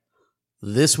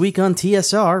This week on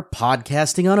TSR,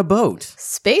 podcasting on a boat.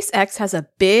 SpaceX has a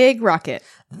big rocket.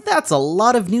 That's a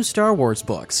lot of new Star Wars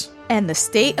books. And the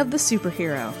state of the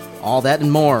superhero. All that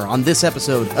and more on this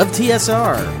episode of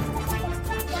TSR.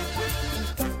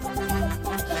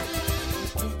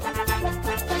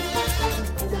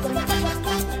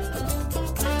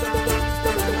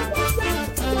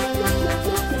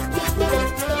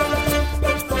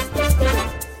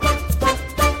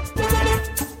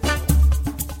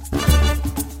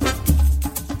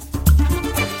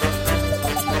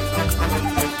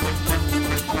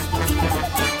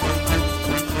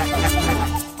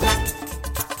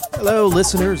 Hello,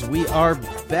 listeners. We are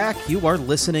back. You are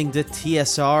listening to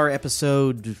TSR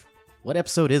episode... What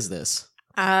episode is this?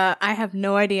 I have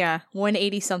no idea.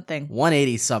 180-something.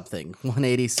 180-something.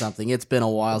 180-something. It's been a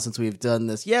while since we've done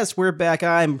this. Yes, we're back.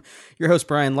 I'm your host,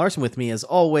 Brian Larson. With me, as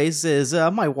always, is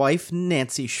my wife,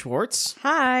 Nancy Schwartz.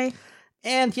 Hi.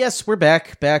 And yes, we're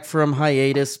back. Back from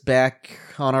hiatus. Back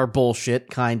on our bullshit,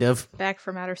 kind of. Back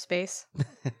from outer space.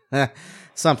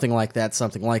 Something like that.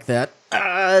 Something like that.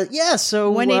 Yeah,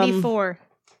 so... 184.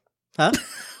 Huh?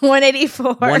 184.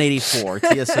 184.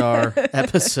 TSR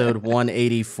episode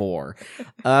 184.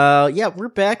 Yeah, we're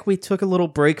back. We took a little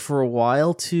break for a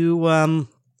while to,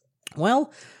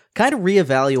 kind of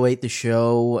reevaluate the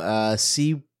show,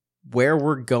 see where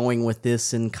we're going with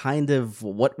this and kind of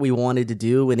what we wanted to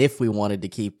do and if we wanted to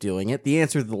keep doing it. The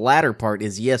answer to the latter part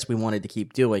is yes, we wanted to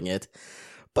keep doing it.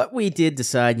 But we did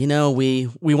decide, we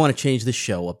want to change the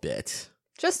show a bit.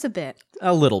 Just a bit.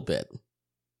 A little bit.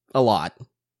 A lot.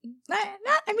 Not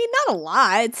a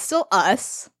lot. It's still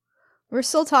us. We're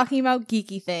still talking about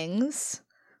geeky things.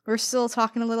 We're still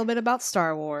talking a little bit about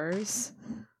Star Wars.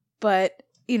 But,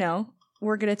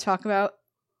 we're going to talk about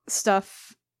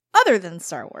stuff other than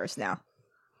Star Wars now.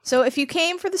 So if you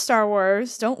came for the Star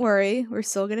Wars, don't worry. We're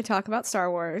still going to talk about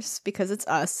Star Wars because it's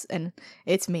us and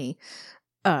it's me.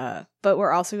 But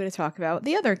we're also going to talk about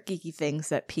the other geeky things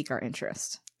that pique our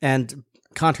interest. And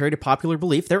contrary to popular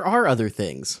belief, there are other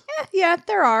things. Yeah,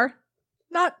 there are.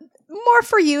 Not more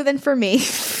for you than for me.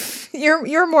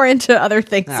 You're more into other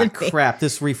things than me. Crap,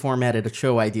 this reformatted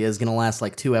show idea is going to last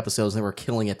like 2 episodes and we're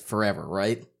killing it forever,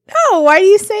 right? Oh, why do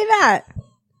you say that?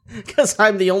 Because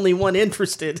I'm the only one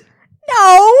interested.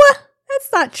 No,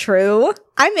 that's not true.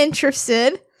 I'm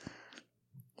interested.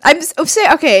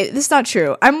 Okay, this is not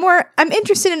true. I'm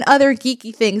interested in other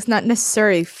geeky things, not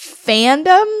necessarily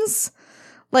fandoms.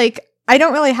 Like, I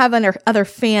don't really have other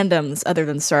fandoms other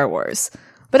than Star Wars.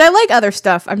 But I like other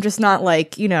stuff. I'm just not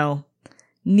like,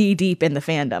 knee deep in the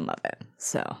fandom of it.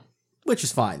 So, which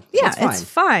is fine. Yeah, it's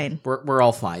fine. We're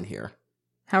all fine here.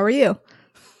 How are you?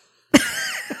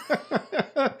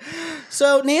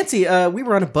 So, Nancy, we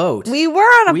were on a boat. We were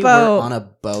on a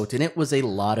boat, and it was a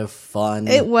lot of fun.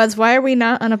 It was. Why are we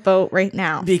not on a boat right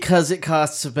now? Because it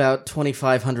costs about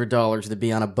 $2,500 to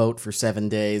be on a boat for 7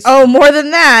 days. Oh, more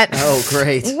than that. Oh,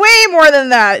 great. Way more than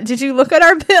that. Did you look at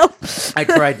our bill? I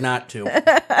tried not to.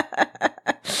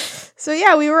 So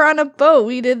yeah, we were on a boat.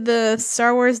 We did the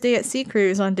Star Wars Day at Sea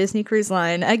cruise on Disney Cruise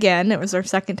Line. Again, it was our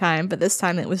second time, but this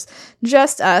time it was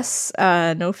just us.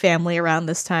 No family around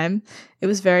this time. It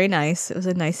was very nice. It was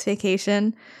a nice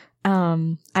vacation.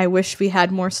 I wish we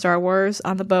had more Star Wars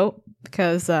on the boat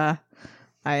because I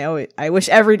wish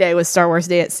every day was Star Wars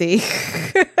Day at Sea.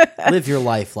 Live your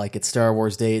life like it's Star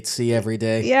Wars Day at Sea every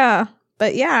day. Yeah.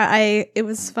 But yeah, it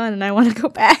was fun and I want to go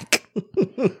back.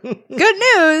 Good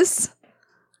news.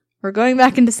 We're going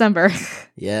back in December.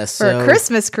 Yes. For a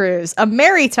Christmas cruise, a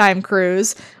maritime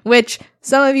cruise, which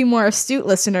some of you more astute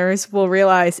listeners will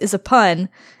realize is a pun.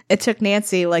 It took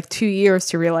Nancy like 2 years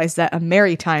to realize that a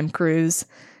maritime cruise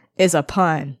is a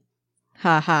pun.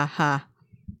 Ha ha ha.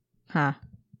 Huh.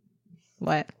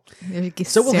 What?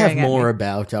 So we'll have more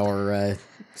about our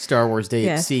Star Wars Day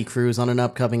at Sea cruise on an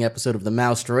upcoming episode of The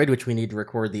Mouse Droid, which we need to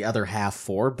record the other half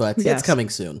for, but it's coming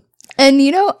soon. And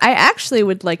I actually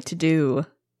would like to do...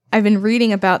 I've been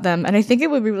reading about them, and I think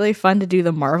it would be really fun to do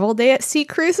the Marvel Day at Sea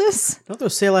cruises. Don't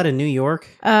those sail out of New York?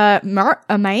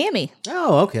 Miami.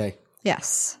 Oh, okay.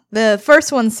 Yes. The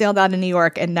first one sailed out of New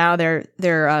York, and now they're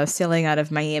sailing out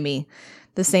of Miami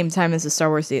the same time as the Star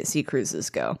Wars Day at Sea cruises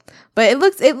go. But it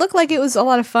looked like it was a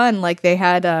lot of fun. Like, they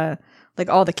had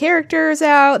all the characters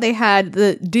out. They had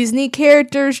the Disney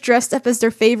characters dressed up as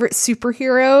their favorite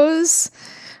superheroes.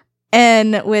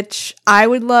 And which I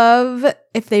would love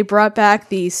if they brought back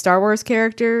the Star Wars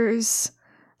characters,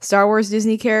 Star Wars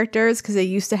Disney characters, because they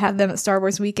used to have them at Star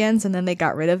Wars weekends and then they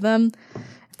got rid of them.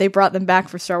 If they brought them back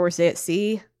for Star Wars Day at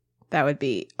Sea, that would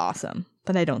be awesome.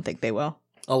 But I don't think they will.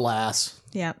 Alas.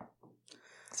 Yeah.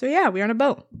 So yeah, we're on a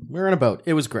boat. We're on a boat.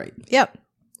 It was great. Yep.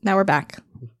 Now we're back.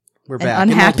 We're and back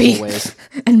unhappy in multiple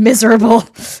ways. and miserable.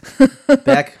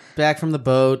 Back from the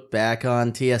boat, back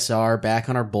on TSR, back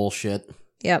on our bullshit.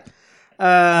 Yep.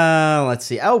 Let's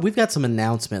see. Oh, we've got some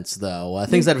announcements, though.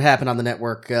 Things that have happened on the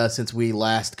network since we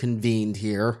last convened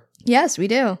here. Yes, we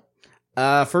do.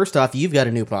 First off, you've got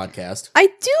a new podcast. I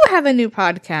do have a new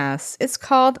podcast. It's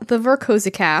called The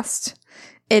Vorkosigan.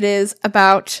 It is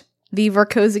about the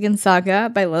Vorkosigan Saga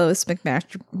by Lois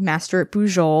McMaster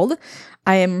Bujold.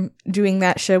 I am doing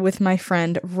that show with my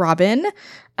friend Robin,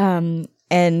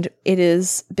 and it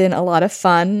has been a lot of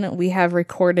fun. We have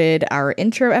recorded our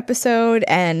intro episode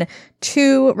and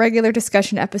 2 regular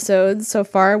discussion episodes so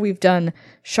far. We've done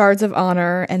Shards of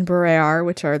Honor and Borear,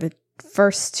 which are the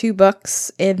first 2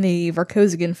 books in the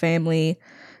Vorkosigan family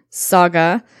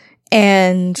saga,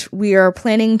 and we are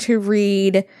planning to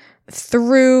read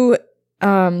through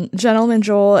Gentleman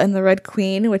Joel and the Red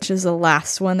Queen, which is the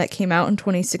last one that came out in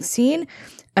 2016,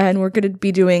 and we're going to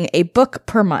be doing a book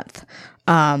per month.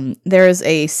 There's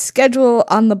a schedule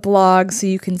on the blog so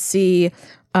you can see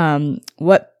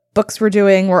what books we're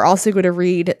doing. We're also going to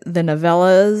read the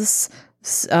novellas,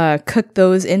 cook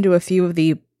those into a few of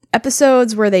the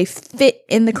episodes where they fit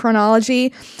in the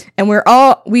chronology, and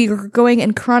we're going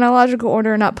in chronological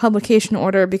order, not publication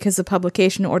order, because the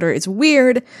publication order is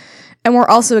weird, and we're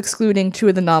also excluding 2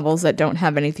 of the novels that don't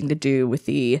have anything to do with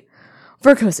the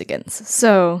Vorkosigans.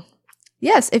 So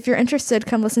yes, if you're interested,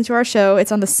 come listen to our show.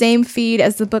 It's on the same feed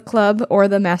as the book club or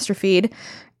the master feed,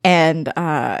 and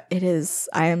I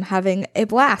am having a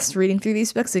blast reading through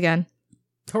these books again.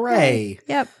 Hooray!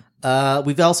 Yep.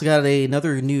 We've also got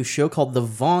another new show called The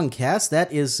Vongcast.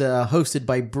 That is hosted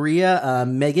by Bria,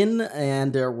 Megan,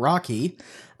 and Rocky.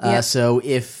 Yep. So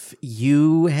if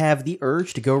you have the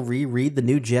urge to go reread the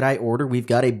new Jedi Order, we've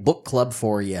got a book club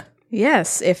for you.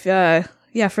 Yes, if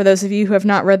for those of you who have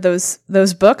not read those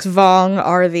books, Vong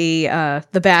are the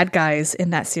bad guys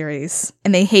in that series,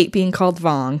 and they hate being called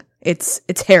Vong. It's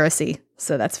heresy.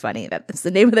 So that's funny. That's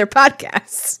the name of their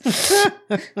podcast.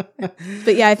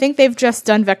 But yeah, I think they've just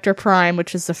done Vector Prime,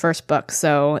 which is the first book.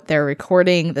 So they're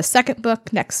recording the second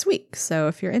book next week. So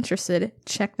if you're interested,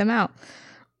 check them out.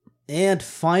 And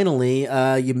finally,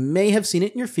 you may have seen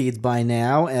it in your feeds by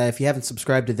now. If you haven't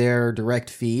subscribed to their direct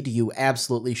feed, you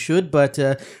absolutely should. But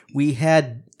we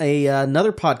had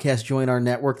another podcast join our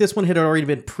network. This one had already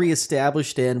been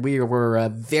pre-established, and we were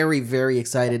very, very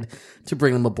excited to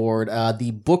bring them aboard.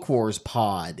 The Book Wars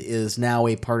Pod is now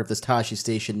a part of this Tashi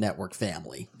Station network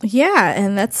family. Yeah,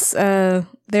 and that's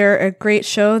they're a great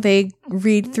show. They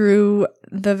read through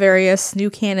the various new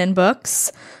canon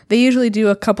books. They usually do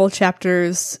a couple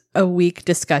chapters a week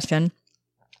discussion,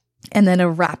 and then a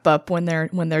wrap up when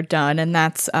they're done. And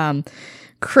that's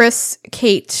Chris,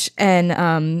 Kate,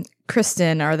 and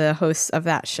Kristen are the hosts of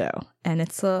that show, and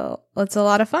it's a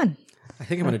lot of fun. I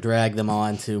think I'm going to drag them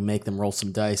on to make them roll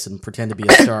some dice and pretend to be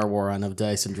a Star War on of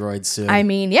Dice and Droids soon. I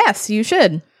mean, yes, you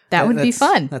should. That would be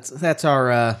fun. That's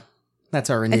our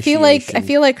initiation. I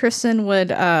feel like Kristen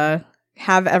would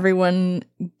have everyone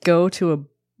go to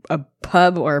a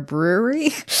pub or a brewery.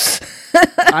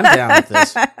 I'm down with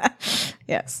this.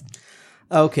 Yes.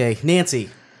 Okay,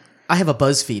 Nancy, I have a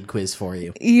BuzzFeed quiz for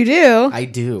you. You do? I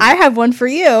do. I have one for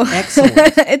you. Excellent.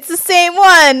 It's the same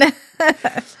one.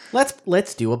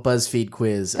 Let's do a BuzzFeed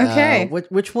quiz. Okay.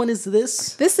 Which one is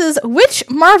this? This is which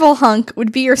Marvel hunk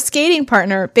would be your skating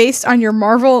partner based on your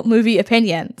Marvel movie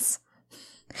opinions?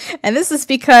 And this is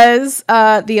because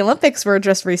the Olympics were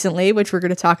just recently, which we're going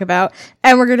to talk about,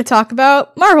 and we're going to talk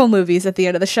about Marvel movies at the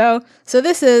end of the show. So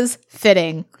this is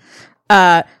fitting.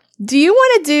 Do you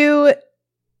want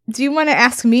to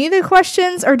ask me the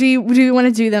questions, or do you want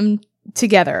to do them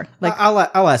together? Like,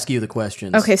 I'll ask you the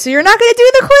questions. Okay, so you're not going to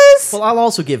do the quiz? Well, I'll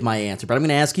also give my answer, but I'm going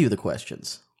to ask you the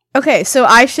questions. Okay, so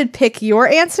I should pick your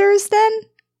answers then?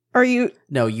 Or you?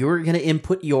 No, you're going to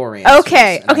input your answers.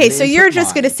 Okay, so you're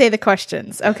just going to say the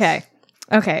questions. Okay,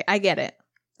 I get it.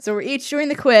 So we're each doing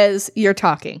the quiz, you're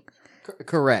talking.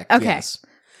 Correct, Okay. yes.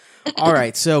 All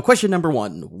right, so question number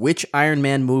 1. Which Iron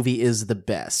Man movie is the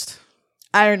best?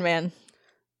 Iron Man.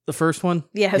 The first one?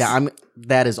 Yes. Yeah,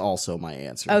 that is also my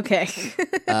answer. Okay.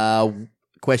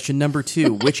 Question number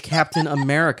 2. Which Captain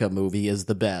America movie is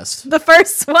the best? The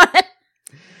first one.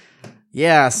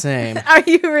 Yeah, same. Are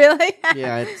you really?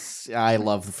 Yeah, I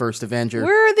love the first Avenger.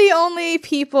 We're the only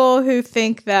people who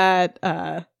think that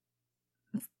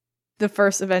the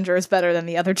first Avenger is better than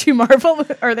the other 2 Marvel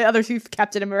or the other 2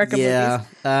 Captain America movies.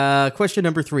 Yeah. Question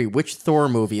number 3. Which Thor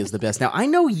movie is the best? Now, I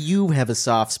know you have a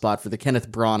soft spot for the Kenneth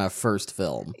Branagh first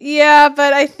film. Yeah,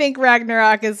 but I think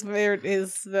Ragnarok is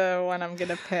the one I'm going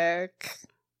to pick.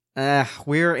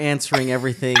 We're answering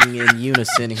everything in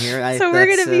unison here. So we're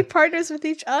going to be partners with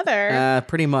each other.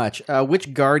 Pretty much.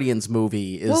 Which Guardians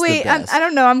movie is well, wait, the best? I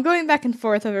don't know. I'm going back and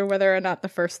forth over whether or not the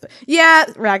first... Yeah,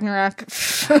 Ragnarok.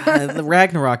 The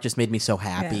Ragnarok just made me so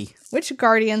happy. Yeah. Which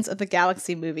Guardians of the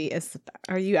Galaxy movie is the best?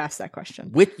 Or you asked that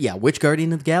question. Which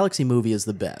Guardian of the Galaxy movie is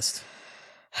the best?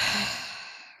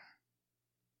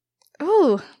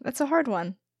 Oh, that's a hard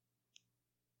one.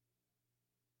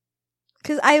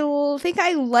 Because I think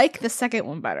I like the second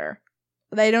one better.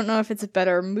 But I don't know if it's a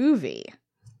better movie.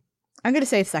 I'm going to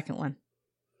say second one.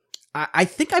 I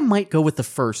think I might go with the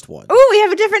first one. Oh, we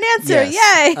have a different answer.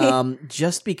 Yes. Yay!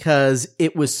 Just because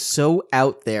it was so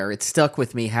out there. It stuck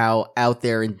with me how out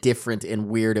there and different and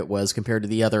weird it was compared to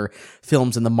the other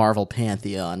films in the Marvel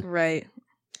Pantheon. Right.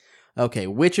 Okay,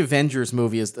 which Avengers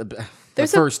movie is the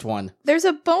first one? There's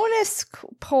a bonus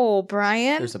poll,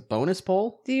 Brian. There's a bonus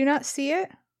poll? Do you not see it?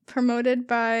 Promoted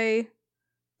by...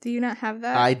 Do you not have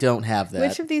that? I don't have that.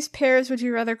 Which of these pairs would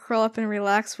you rather curl up and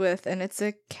relax with? And it's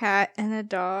a cat and a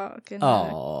dog and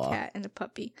a cat and a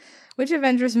puppy. Which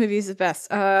Avengers movie is the best?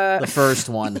 The first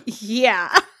one. Yeah.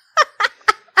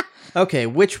 Okay,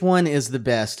 which one is the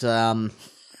best?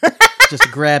 Just a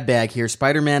grab bag here.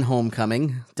 Spider-Man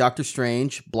Homecoming, Doctor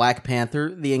Strange, Black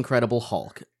Panther, The Incredible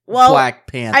Hulk. Well, Black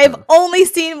Panther. I've only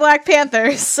seen Black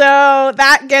Panther, so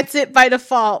that gets it by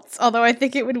default. Although I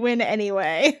think it would win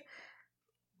anyway.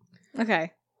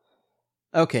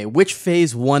 Okay, which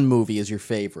Phase 1 movie is your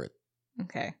favorite?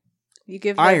 Okay. You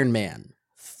give Iron Man,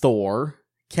 Thor,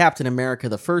 Captain America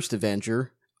the First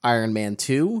Avenger, Iron Man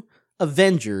 2,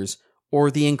 Avengers,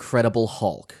 or The Incredible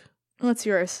Hulk? What's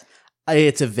yours?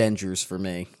 It's Avengers for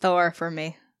me. Thor for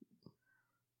me.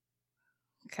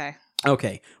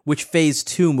 Okay, which Phase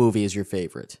 2 movie is your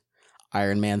favorite?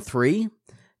 Iron Man 3,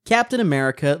 Captain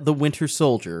America the Winter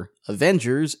Soldier,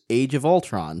 Avengers Age of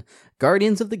Ultron,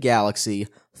 Guardians of the Galaxy,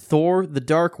 Thor the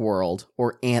Dark World,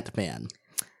 or Ant-Man?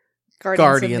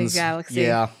 Guardians of the Galaxy.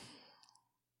 Yeah.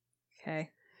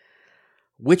 Okay.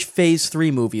 Which Phase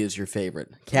 3 movie is your favorite?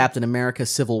 Captain America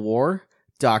Civil War,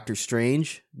 Doctor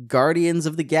Strange, Guardians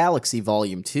of the Galaxy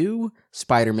Volume 2,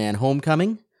 Spider-Man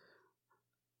Homecoming?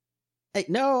 Hey,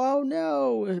 no, oh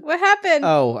no. What happened?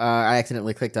 Oh, I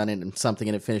accidentally clicked on it and something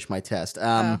and it finished my test.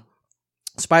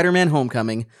 Spider-Man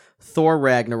Homecoming, Thor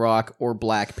Ragnarok, or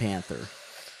Black Panther?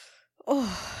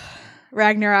 Oh,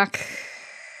 Ragnarok.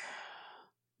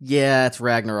 Yeah, it's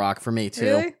Ragnarok for me too.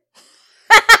 Really?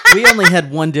 We only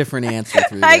had one different answer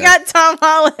through there. I got Tom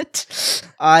Holland.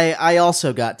 I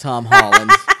also got Tom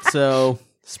Holland. So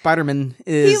Spider-Man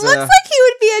is... He looks like he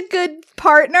would be a good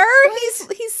partner. He's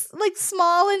like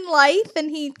small and lithe and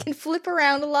he can flip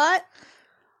around a lot.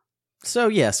 So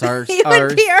yes, our he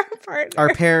would be our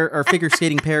partner. Our figure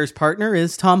skating pair's partner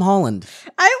is Tom Holland.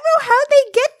 I don't know how they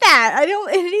get that. I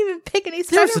didn't even pick any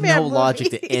Spider-Man There's no movies. logic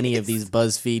to any of these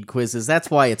BuzzFeed quizzes. That's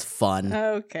why it's fun.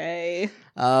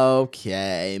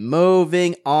 Okay,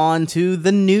 moving on to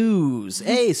the news.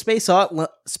 Hey, SpaceX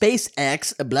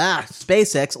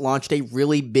launched a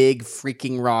really big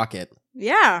freaking rocket.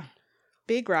 Yeah,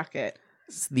 big rocket.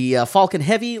 The Falcon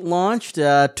Heavy launched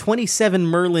 27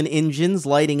 Merlin engines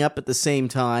lighting up at the same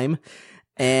time.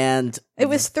 And it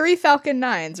was 3 Falcon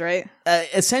 9s, right?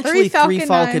 Essentially 3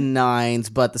 Falcon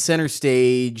 9s, but the center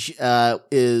stage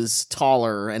is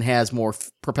taller and has more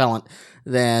propellant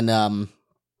than a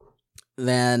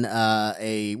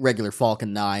regular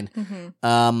Falcon 9.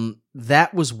 Mm-hmm.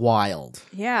 That was wild.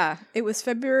 Yeah, it was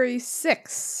February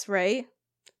 6th, right?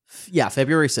 Yeah,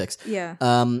 February 6th. Yeah.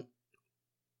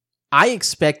 I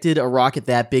expected a rocket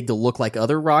that big to look like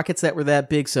other rockets that were that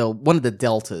big. So one of the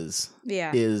Deltas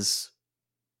is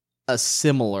a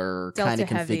similar kind of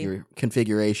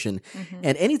configuration. Mm-hmm.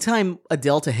 And anytime a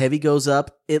Delta Heavy goes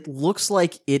up, it looks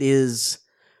like it is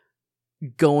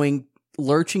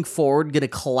lurching forward, going to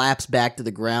collapse back to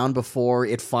the ground before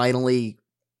it finally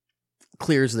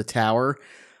clears the tower.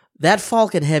 That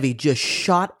Falcon Heavy just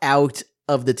shot out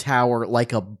of the tower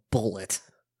like a bullet.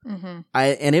 Mm-hmm.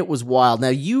 And it was wild. Now,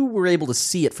 you were able to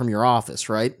see it from your office,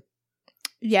 right?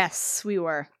 Yes, we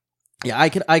were. Yeah, I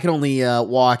could only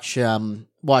watch the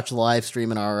live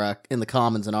stream in the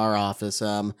Commons in our office.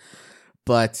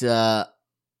 But that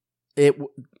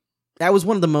was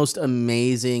one of the most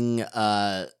amazing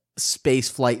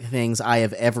space flight things I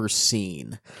have ever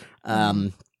seen.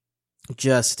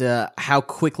 Just how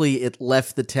quickly it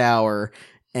left the tower,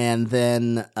 and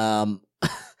then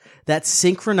that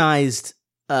synchronized.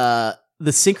 The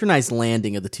synchronized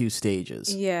landing of the two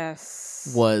stages,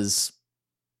 was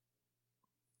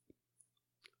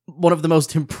one of the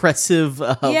most impressive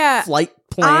flight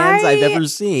plans I've ever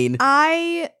seen.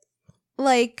 I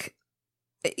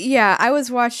Yeah, I was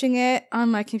watching it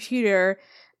on my computer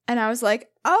and I was like,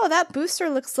 oh, that booster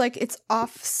looks like it's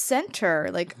off center.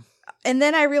 Like, and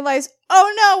then I realized,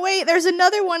 oh no, wait, there's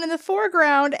another one in the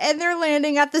foreground and they're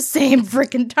landing at the same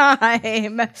freaking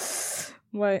time.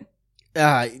 What?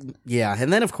 Yeah.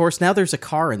 And then, of course, now there's a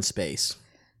car in space.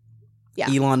 Yeah.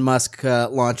 Elon Musk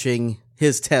launching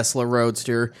his Tesla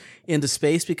Roadster into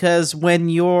space because when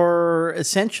you're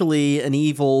essentially an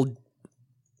evil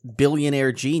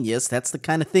billionaire genius, that's the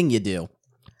kind of thing you do.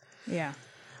 Yeah.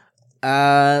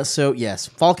 So yes,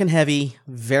 Falcon Heavy,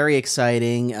 very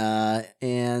exciting,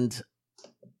 and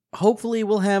hopefully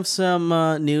we'll have some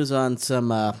news on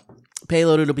some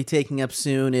payload it'll be taking up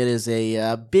soon. It is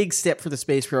a big step for the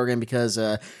space program because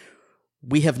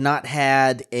we have not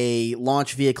had a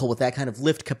launch vehicle with that kind of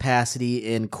lift capacity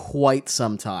in quite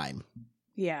some time.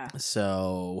 Yeah.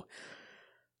 So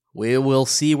we will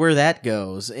see where that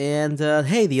goes. And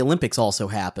hey, the Olympics also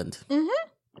happened. Mm-hmm.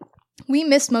 We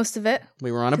missed most of it.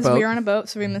 We were on a boat. We were on a boat,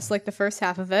 so we missed like the first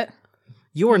half of it.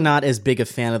 You are not as big a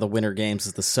fan of the Winter Games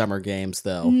as the Summer Games,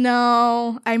 though.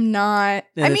 No, I'm not.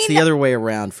 And it's the other way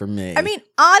around for me. I mean,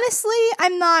 honestly,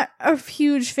 I'm not a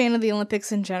huge fan of the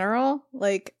Olympics in general.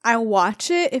 Like, I'll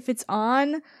watch it if it's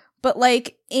on, but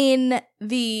like in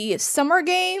the Summer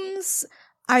Games,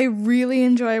 I really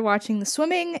enjoy watching the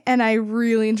swimming and I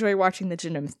really enjoy watching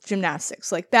the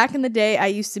gymnastics. Like, back in the day, I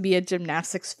used to be a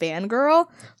gymnastics fangirl.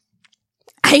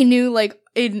 I knew, like,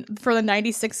 for the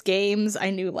 96 games, I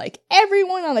knew, like,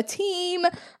 everyone on the team.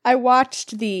 I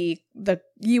watched the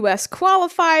US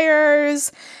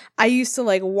qualifiers. I used to,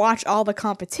 like, watch all the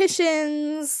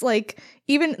competitions. Like,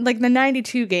 even, like, the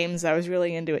 92 games, I was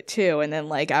really into it, too. And then,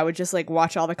 like, I would just, like,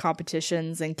 watch all the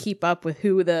competitions and keep up with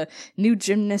who the new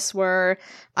gymnasts were.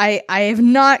 I have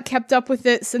not kept up with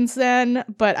it since then,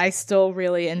 but I still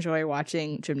really enjoy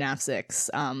watching gymnastics.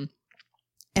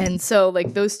 And so,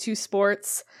 like, those two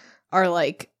sports are,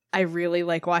 like, I really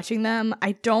like watching them.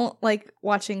 I don't like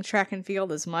watching track and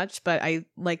field as much, but I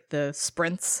like the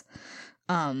sprints.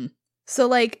 So,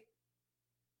 like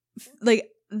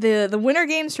the Winter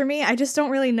Games for me, I just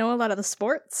don't really know a lot of the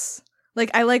sports.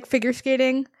 Like, I like figure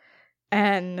skating,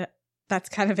 and that's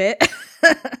kind of it.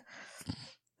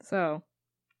 So,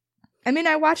 I mean,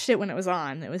 I watched it when it was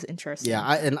on. It was interesting. Yeah,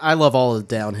 I love all the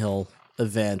downhill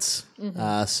events.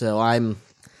 Mm-hmm. So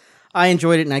I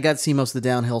enjoyed it, and I got to see most of the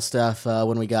downhill stuff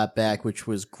when we got back, which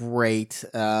was great.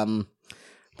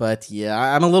 But yeah,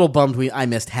 I'm a little bummed I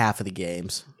missed half of the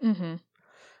games. Mm-hmm.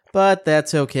 But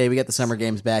that's okay. We got the Summer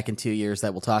Games back in 2 years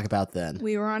that we'll talk about then.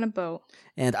 We were on a boat.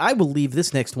 And I will leave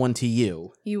this next one to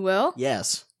you. You will?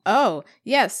 Yes. Oh,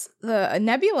 yes. The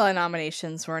Nebula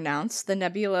nominations were announced. The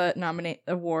Nebula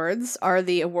Awards are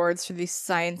the awards for the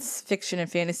science fiction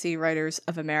and fantasy writers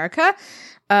of America.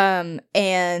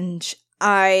 And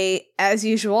I, as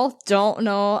usual, don't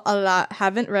know a lot,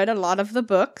 haven't read a lot of the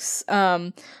books.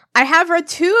 I have read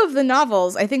 2 of the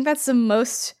novels. I think that's the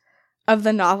most of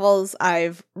the novels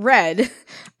I've read.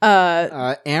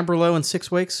 Amberlo and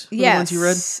Six Wakes? Yes. The ones you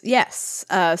read? Yes.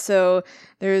 So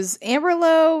there's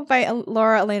Amberlo by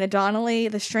Laura Elena Donnelly,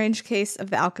 The Strange Case of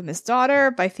the Alchemist's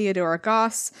Daughter by Theodora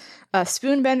Goss,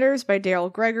 Spoonbenders by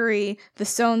Daryl Gregory, The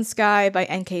Stone Sky by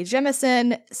N.K.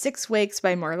 Jemisin, Six Wakes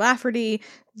by Moore Lafferty,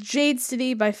 Jade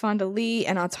City by Fonda Lee,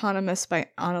 and Autonomous by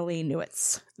Annalee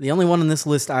Newitz. The only one on this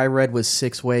list I read was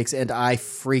Six Wakes, and I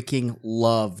freaking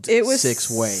loved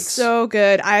Six Wakes. So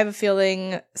good. I have a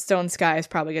feeling Stone Sky is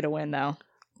probably going to win, though,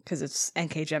 because it's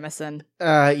N.K. Jemisin.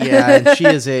 Yeah, and she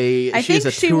is a I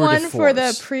think she tour won de force. for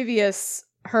the previous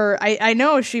I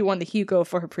know she won the Hugo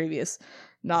for her previous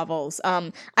novels.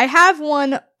 I have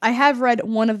read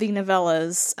one of the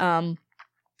novellas,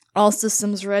 All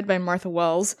Systems Red by Martha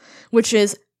Wells, which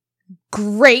is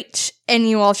great, and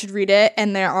you all should read it.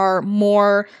 And there are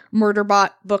more Murderbot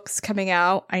books coming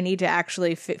out. I need to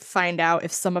actually find out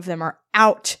if some of them are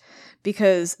out,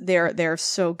 because they're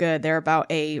so good. They're about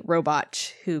a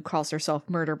robot who calls herself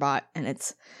Murderbot, and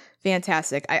it's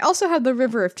fantastic. I also have the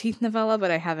River of Teeth novella,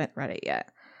 but I haven't read it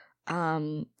yet.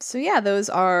 So yeah, those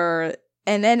are,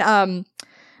 and then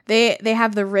they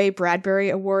have the Ray Bradbury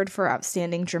Award for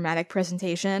Outstanding Dramatic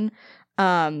Presentation.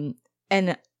 And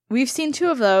we've seen 2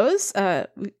 of those.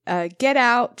 Get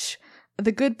Out,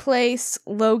 The Good Place,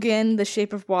 Logan, The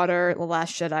Shape of Water, The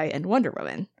Last Jedi, and Wonder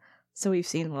Woman. So we've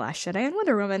seen The Last Jedi and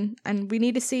Wonder Woman, and we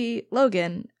need to see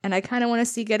Logan, and I kind of want to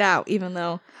see Get Out, even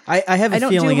though I have a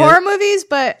don't feeling do horror movies,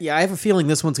 but yeah, I have a feeling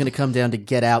this one's going to come down to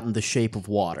Get Out and The Shape of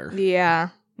Water. Yeah,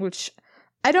 which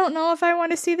I don't know if I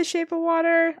want to see The Shape of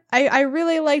Water. I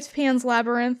really liked Pan's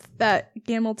Labyrinth that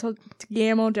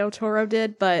Guillermo del Toro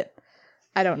did, but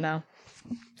I don't know.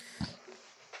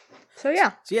 So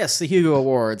yeah. So yes, the Hugo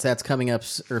Awards, that's coming up,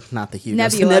 or not the Hugo,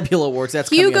 Nebula. the Nebula Awards, that's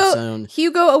coming up soon.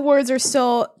 Hugo Awards are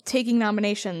still taking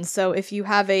nominations, so if you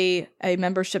have a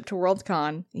membership to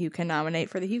Worldcon, you can nominate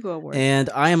for the Hugo Award.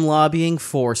 And I am lobbying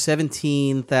for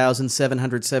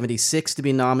 17,776 to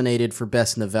be nominated for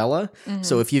Best Novella. Mm-hmm.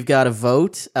 So if you've got a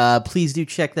vote, please do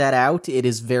check that out. It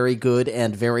is very good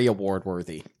and very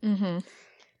award-worthy. Mm-hmm.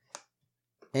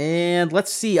 And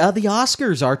let's see, the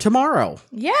Oscars are tomorrow.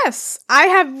 Yes, I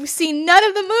have seen none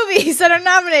of the movies that are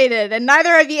nominated, and neither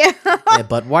have you. Yeah,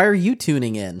 but why are you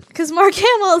tuning in? Because Mark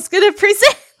Hamill is going to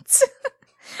present.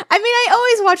 I mean, I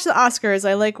always watch the Oscars.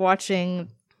 I like watching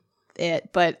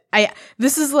it, but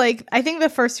this is like, I think the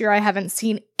first year I haven't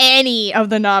seen any of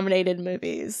the nominated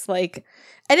movies. Like,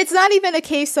 and it's not even a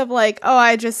case of like,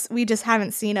 oh, we just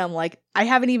haven't seen them. Like, I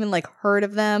haven't even like heard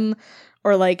of them.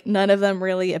 Or, like, none of them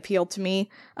really appeal to me.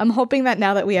 I'm hoping that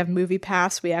now that we have Movie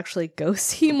Pass, we actually go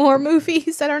see more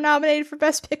movies that are nominated for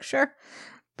Best Picture.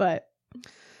 But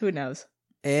who knows?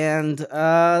 And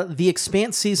The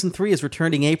Expanse Season 3 is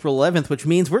returning April 11th, which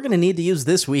means we're going to need to use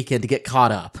this weekend to get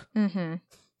caught up. Mm-hmm.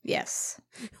 Yes.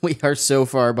 We are so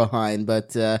far behind,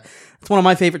 but it's one of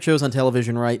my favorite shows on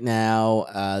television right now.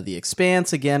 The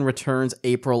Expanse, again, returns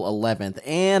April 11th.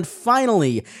 And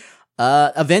finally...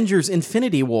 Avengers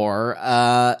Infinity War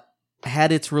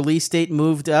had its release date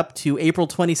moved up to April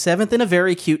 27th in a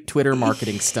very cute Twitter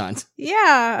marketing stunt.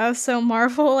 Yeah, so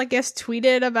Marvel, I guess,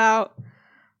 tweeted about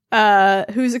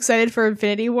who's excited for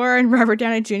Infinity War, and Robert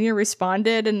Downey Jr.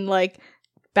 responded and, like,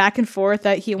 back and forth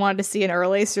that he wanted to see it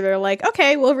early, so they're like,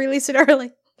 okay, we'll release it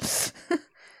early.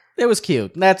 It was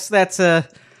cute. That's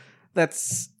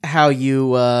how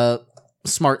you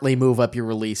smartly move up your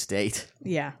release date.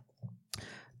 Yeah.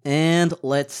 And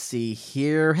let's see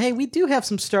here. Hey, we do have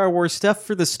some Star Wars stuff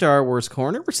for the Star Wars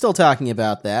Corner. We're still talking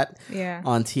about that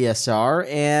on TSR.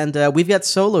 And we've got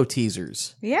solo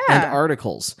teasers. Yeah. And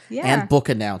articles. Yeah. And book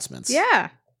announcements. Yeah.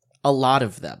 A lot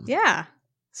of them. Yeah.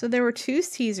 So there were 2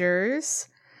 teasers.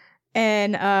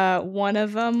 And one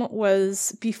of them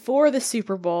was before the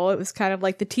Super Bowl. It was kind of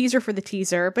like the teaser for the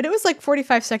teaser. But it was like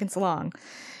 45 seconds long.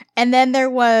 And then there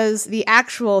was the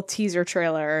actual teaser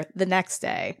trailer the next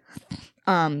day.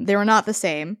 They were not the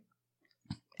same.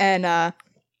 And,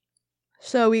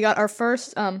 so we got our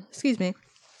first,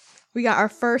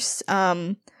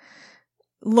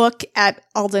 look at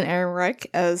Alden Ehrenreich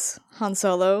as Han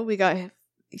Solo. We got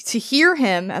to hear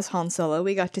him as Han Solo.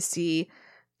 We got to see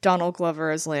Donald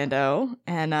Glover as Lando.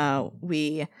 And,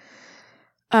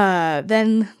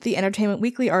 then the Entertainment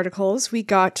Weekly articles, we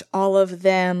got all of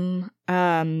them,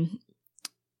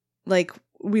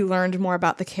 we learned more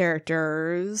about the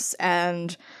characters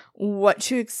and what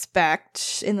to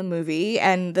expect in the movie.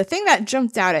 And the thing that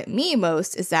jumped out at me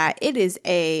most is that it is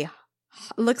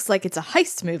looks like it's a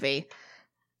heist movie.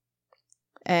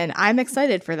 And I'm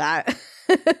excited for that.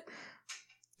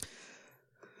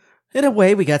 In a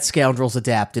way, we got Scoundrels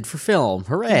adapted for film.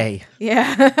 Hooray.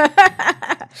 Yeah.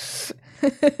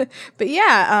 But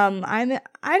yeah, I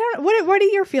don't, what are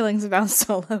your feelings about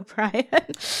Solo, Brian?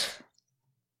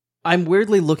 I'm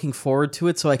weirdly looking forward to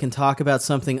it so I can talk about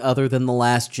something other than The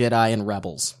Last Jedi and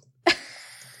Rebels.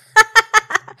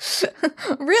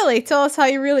 Really? Tell us how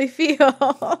you really feel.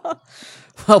 Well,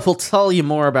 we'll tell you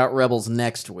more about Rebels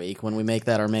next week when we make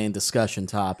that our main discussion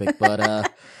topic,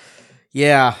 but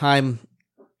yeah, I'm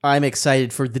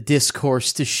excited for the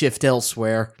discourse to shift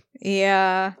elsewhere.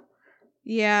 Yeah.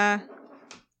 Yeah.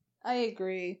 I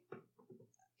agree.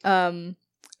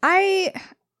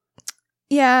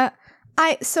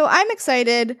 So I'm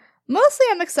excited. Mostly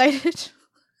I'm excited.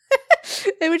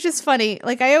 Which is funny.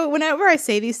 Like, whenever I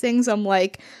say these things, I'm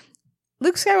like,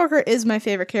 Luke Skywalker is my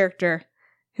favorite character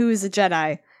who is a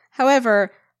Jedi.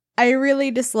 However, I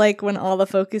really dislike when all the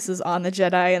focus is on the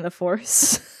Jedi and the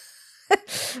Force.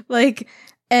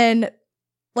 I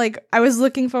was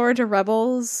looking forward to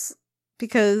Rebels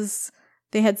because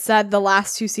they had said the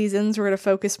last 2 seasons were going to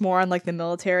focus more on, like, the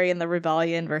military and the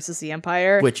rebellion versus the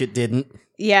Empire. Which it didn't.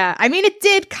 Yeah, I mean, it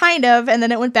did kind of, and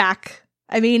then it went back.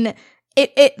 I mean,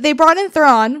 they brought in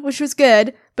Thrawn, which was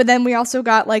good, but then we also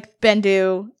got, like,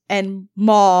 Bendu and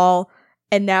Maul,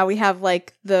 and now we have,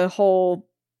 like, the whole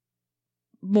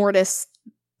Mortis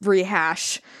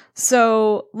rehash.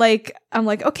 So, like, I'm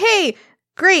like, okay,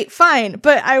 great, fine,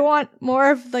 but I want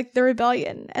more of, like, the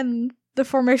rebellion and the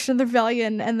formation of the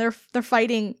rebellion and they're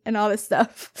fighting and all this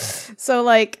stuff. So,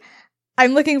 like,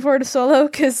 I'm looking forward to Solo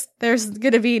because there's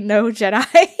gonna be no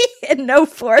Jedi and no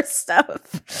Force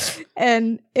stuff,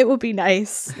 and it will be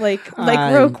nice, like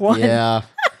Rogue One. Yeah.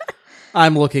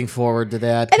 I'm looking forward to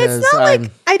that. And it's not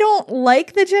like I don't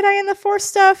like the Jedi and the Force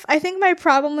stuff. I think my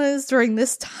problem is during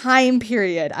this time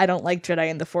period, I don't like Jedi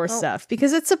and the Force stuff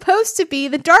because it's supposed to be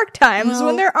the dark times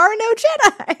when there are no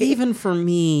Jedi. Even for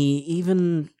me,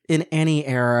 even in any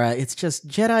era, it's just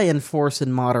Jedi and Force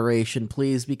in moderation,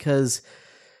 please, because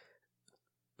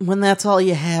when that's all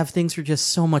you have, things are just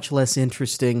so much less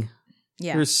interesting.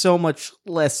 Yeah. There's so much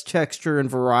less texture and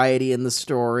variety in the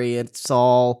story. It's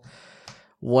all,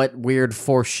 what weird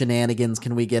Force shenanigans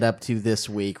can we get up to this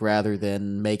week, rather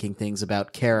than making things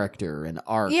about character and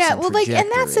arcs. Yeah, and well, like, and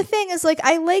that's the thing is, like,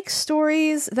 I like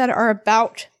stories that are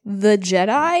about the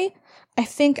Jedi. I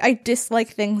think I dislike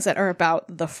things that are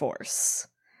about the Force.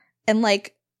 And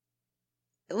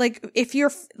if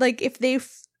you're like, if they,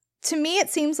 to me,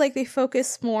 it seems like they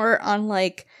focus more on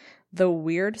like the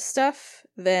weird stuff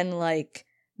than like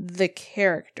the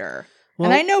character. Well,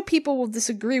 and I know people will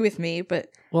disagree with me,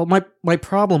 but my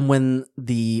problem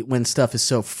when stuff is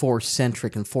so Force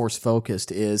centric and Force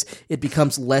focused is it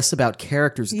becomes less about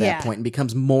characters at that point and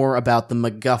becomes more about the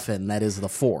MacGuffin that is the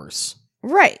Force.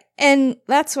 Right. And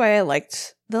that's why I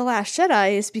liked The Last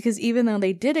Jedi, is because even though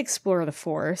they did explore the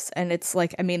Force, and it's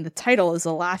like, I mean, the title is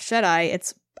The Last Jedi,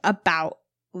 it's about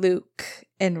Luke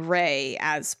and Rey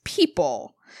as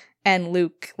people, and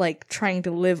Luke like trying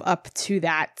to live up to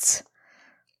that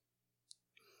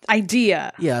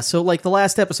idea. Yeah, so like the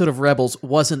last episode of Rebels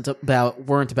weren't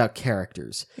about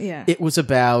characters. Yeah. It was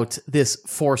about this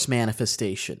Force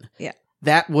manifestation. Yeah.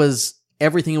 That was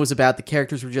everything it was about. The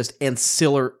characters were just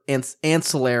ancillary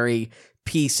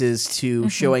pieces to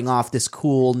showing off this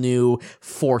cool new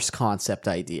Force concept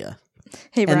idea.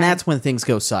 Hey, Brian. And that's when things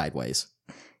go sideways.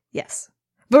 Yes.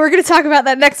 But we're going to talk about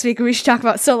that next week, and we should talk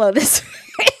about Solo this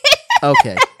week.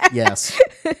 Okay, yes.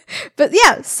 But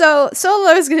yeah, so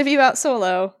Solo is going to be about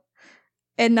Solo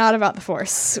and not about the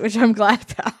Force, which I'm glad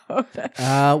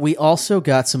about. We also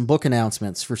got some book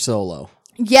announcements for Solo.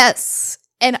 Yes,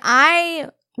 and I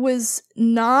was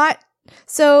not...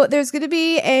 So there's going to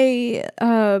be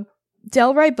a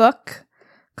Del Rey book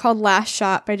called Last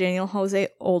Shot by Daniel Jose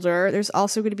Older. There's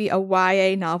also going to be a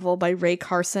YA novel by Ray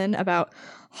Carson about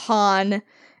Han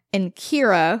and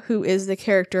Kira, who is the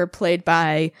character played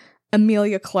by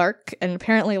Amelia Clark, and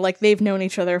apparently like they've known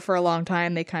each other for a long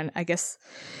time. They kind of, I guess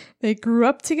they grew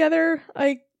up together,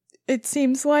 it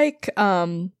seems like.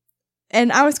 And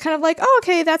I was kind of like, oh,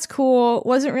 okay, that's cool.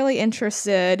 Wasn't really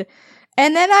interested.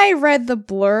 And then I read the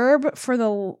blurb for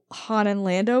the Han and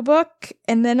Lando book,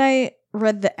 and then I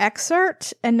read the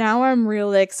excerpt, and now I'm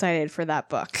really excited for that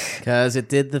book. Because it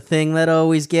did the thing that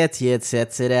always gets you. It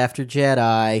sets it after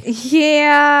Jedi.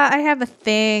 Yeah, I have a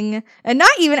thing. And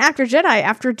not even after Jedi,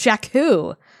 after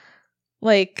Jakku.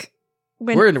 Like,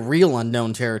 we're in real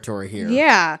unknown territory here.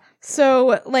 Yeah.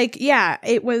 So, like, yeah,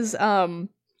 it was,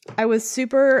 I was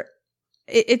super...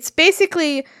 It's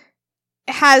basically...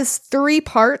 has 3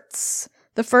 parts.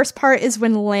 The first part is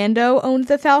when Lando owned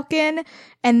the Falcon,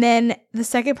 and then the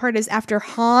second part is after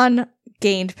Han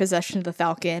gained possession of the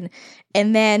Falcon,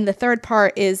 and then the third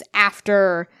part is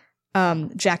after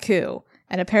Jakku.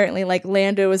 And apparently, like,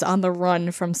 Lando is on the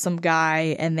run from some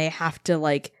guy, and they have to,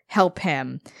 like, help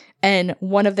him. And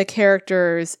one of the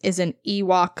characters is an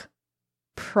Ewok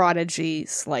prodigy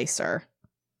slicer.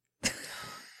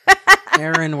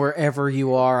 Aaron, wherever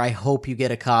you are, I hope you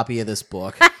get a copy of this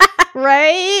book.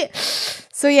 Right?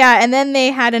 So yeah, and then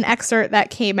they had an excerpt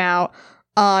that came out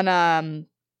on I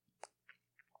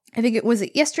think it was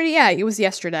yesterday. Yeah, it was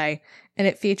yesterday, and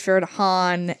it featured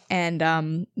Han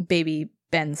and baby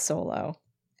Ben Solo,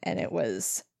 and it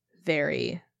was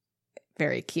very,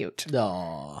 very cute.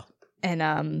 Aww.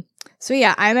 And so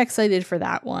yeah, I'm excited for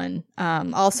that one.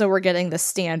 Also, we're getting the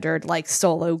standard like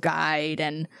Solo guide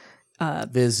and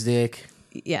Vizdik.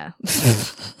 Yeah.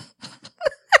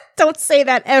 Don't say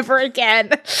that ever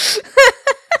again.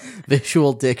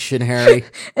 Visual dictionary.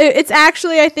 It's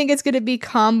actually, I think it's going to be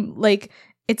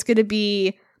it's going to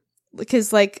be,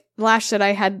 because like Last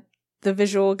Jedi had the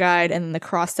visual guide and the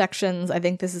cross sections. I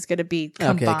think this is going to be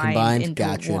combined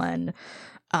into one.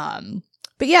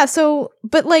 But yeah,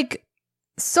 but like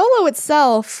Solo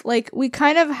itself, like we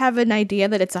kind of have an idea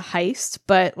that it's a heist,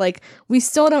 but like we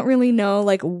still don't really know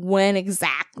like when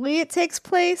exactly it takes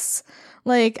place.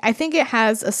 Like I think it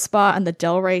has a spot on the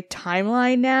Del Rey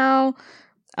timeline now.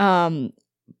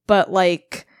 But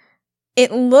like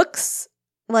it looks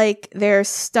like there's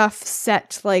stuff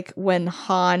set like when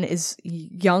Han is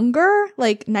younger,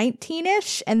 like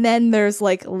 19-ish, and then there's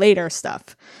like later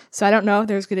stuff. So I don't know if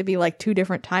there's going to be like 2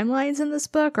 different timelines in this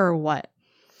book or what.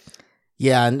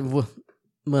 Yeah, and we'll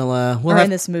in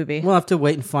this movie. We'll have to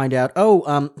wait and find out.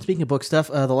 Oh, speaking of book stuff,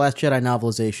 The Last Jedi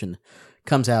novelization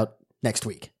comes out next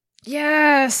week.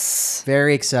 Yes.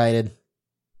 Very excited.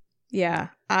 Yeah.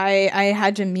 I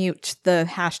had to mute the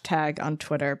hashtag on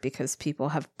Twitter because people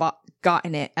have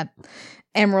gotten it at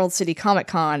Emerald City Comic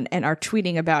Con and are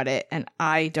tweeting about it, and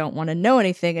I don't want to know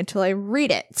anything until I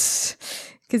read it.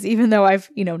 Because even though I've,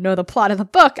 know the plot of the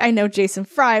book, I know Jason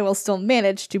Fry will still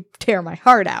manage to tear my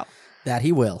heart out. That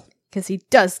he will. Because he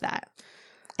does that.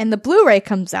 And the Blu-ray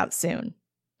comes out soon.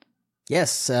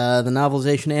 Yes, the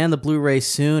novelization and the Blu-ray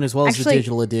soon, as well as the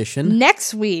digital edition.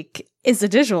 Next week is the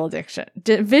digital edition.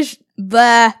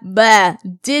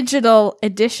 Digital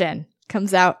edition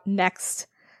comes out next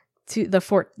to the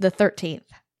 13th.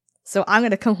 So I'm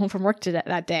going to come home from work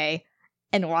that day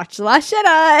and watch The Last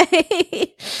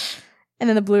Jedi. And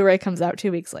then the Blu-ray comes out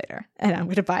 2 weeks later, and I'm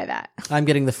going to buy that. I'm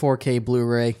getting the 4K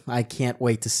Blu-ray. I can't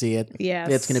wait to see it. Yes.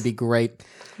 It's going to be great.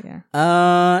 Yeah.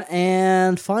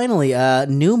 And finally,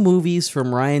 new movies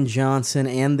from Rian Johnson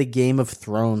and the Game of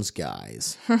Thrones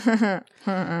guys.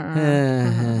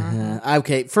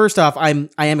 Okay, first off, I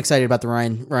am excited about the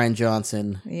Rian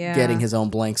Johnson getting his own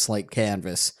blank slate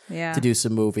canvas to do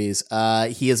some movies.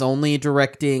 He is only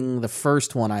directing the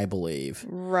first one, I believe.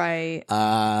 Right.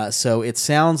 So it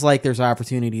sounds like there's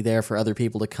opportunity there for other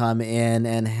people to come in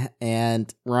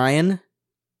and Ryan.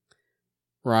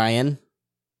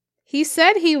 He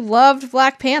said he loved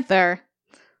Black Panther.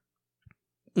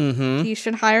 Mm-hmm. He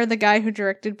should hire the guy who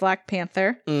directed Black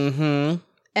Panther. Mm-hmm.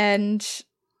 And,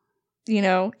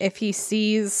 if he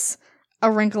sees A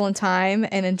Wrinkle in Time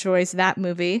and enjoys that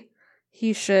movie,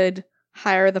 he should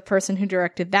hire the person who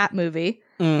directed that movie.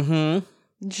 Mm-hmm.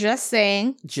 Just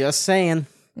saying.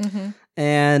 Mm-hmm.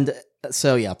 And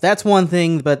so, yeah, that's one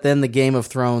thing, but then the Game of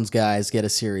Thrones guys get a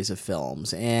series of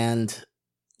films, and...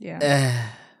 Yeah.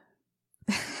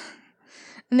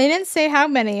 And they didn't say how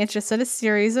many, it just said a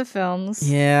series of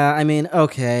films. Yeah, I mean,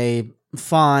 okay,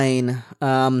 fine.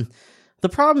 The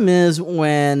problem is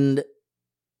when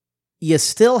you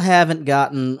still haven't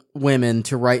gotten women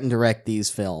to write and direct these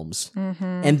films,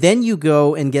 and then you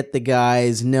go and get the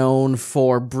guys known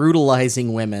for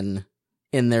brutalizing women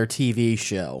in their TV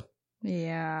show.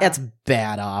 Yeah. That's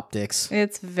bad optics.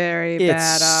 It's very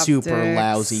bad optics. It's super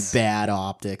lousy bad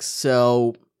optics.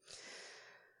 So...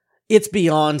 it's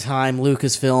beyond time,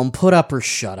 Lucasfilm. Put up or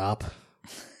shut up.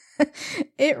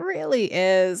 It really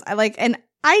is.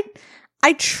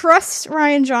 I trust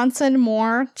Rian Johnson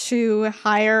more to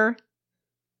hire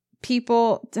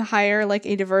like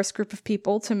a diverse group of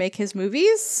people to make his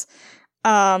movies.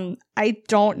 I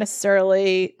don't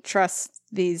necessarily trust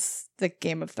the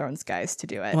Game of Thrones guys to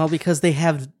do it. Well, because they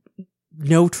have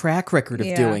no track record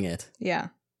of doing it. Yeah.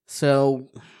 So,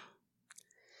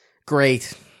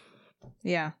 great.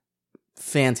 Yeah.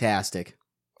 Fantastic.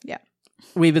 Yeah.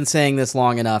 We've been saying this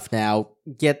long enough now.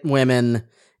 Get women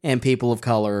and people of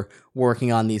color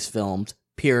working on these films.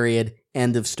 Period.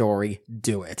 End of story.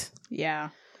 Do it. Yeah.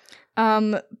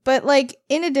 But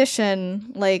in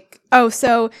addition,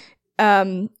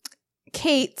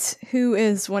 Kate, who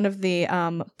is one of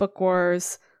the Book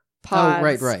Wars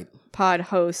pod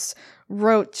hosts,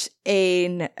 wrote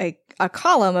a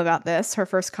column about this, her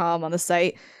first column on the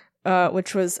site,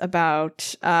 which was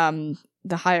about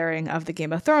the hiring of the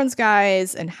Game of Thrones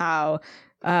guys and how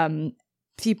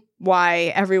why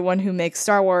everyone who makes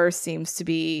Star Wars seems to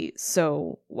be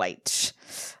so white,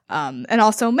 and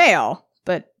also male,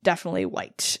 but definitely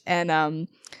white. And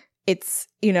it's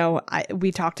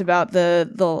we talked about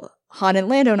the Han and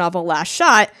Lando novel Last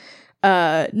Shot,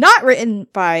 not written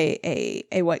by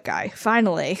a white guy.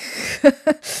 Finally,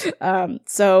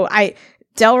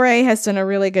 Del Rey has done a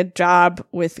really good job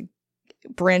with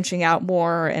branching out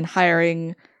more and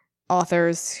hiring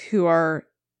authors who are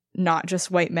not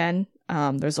just white men.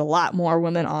 There's a lot more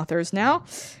women authors now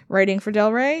writing for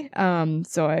Del Rey.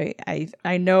 So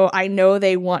I know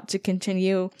they want to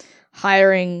continue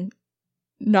hiring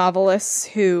novelists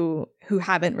who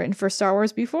haven't written for Star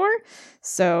Wars before.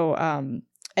 So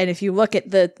and if you look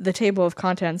at the table of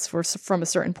contents from a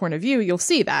certain point of view, you'll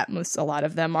see that a lot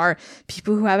of them are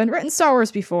people who haven't written Star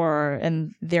Wars before,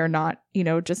 and they're not,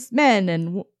 just men,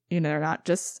 and they're not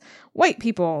just white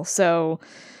people. So,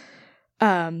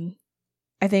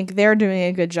 I think they're doing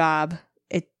a good job.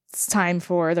 It's time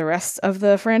for the rest of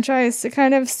the franchise to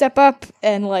kind of step up.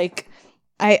 And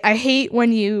I hate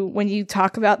when you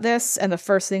talk about this, and the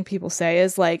first thing people say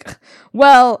is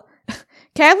well,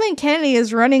 Kathleen Kennedy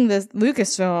is running the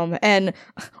Lucasfilm and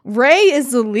Rey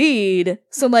is the lead.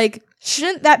 So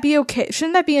shouldn't that be okay?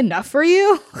 Shouldn't that be enough for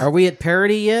you? Are we at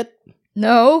parity yet?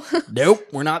 No. Nope,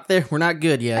 we're not there. We're not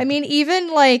good yet. I mean,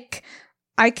 even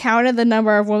I counted the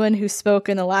number of women who spoke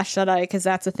in The Last Jedi because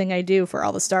that's a thing I do for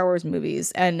all the Star Wars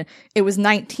movies. And it was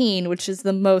 19, which is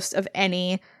the most of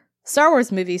any Star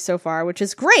Wars movie so far, which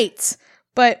is great.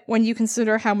 But when you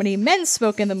consider how many men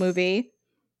spoke in the movie,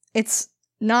 it's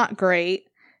not great.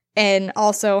 And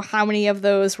also how many of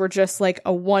those were just like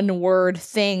a one-word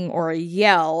thing or a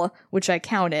yell, which I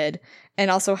counted. And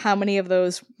also how many of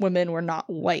those women were not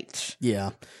white.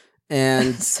 Yeah.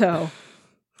 And so...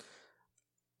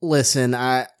 Listen,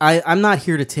 I'm not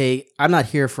here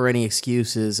for any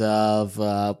excuses of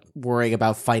worrying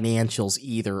about financials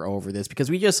either over this, because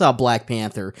we just saw Black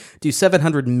Panther do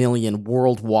 $700 million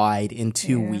worldwide in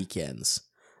 2 weekends.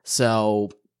 So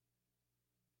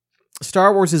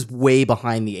Star Wars is way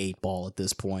behind the 8 ball at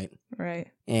this point.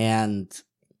 Right. And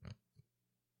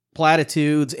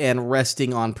platitudes and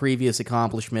resting on previous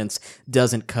accomplishments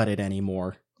doesn't cut it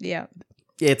anymore. Yeah.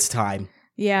 It's time.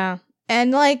 Yeah.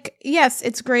 And, like, yes,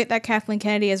 it's great that Kathleen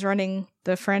Kennedy is running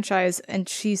the franchise, and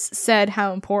she's said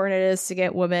how important it is to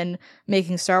get women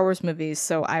making Star Wars movies,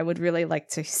 so I would really like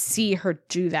to see her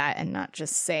do that and not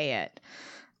just say it.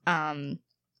 And,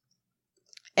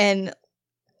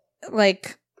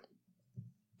 like,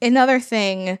 another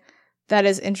thing that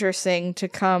is interesting to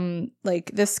come,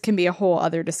 like, this can be a whole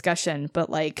other discussion, but,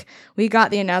 like, we got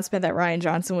the announcement that Rian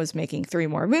Johnson was making 3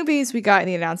 more movies. We got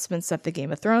the announcements that the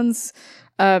Game of Thrones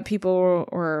people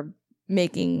were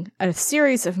making a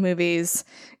series of movies.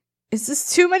 Is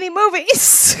this too many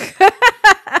movies?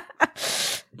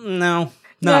 No,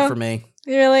 not for me.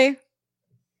 Really?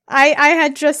 I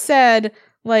had just said,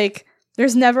 like,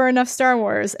 there's never enough Star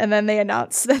Wars, and then they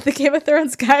announced that the Game of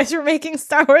Thrones guys were making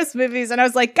Star Wars movies, and I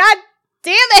was like, God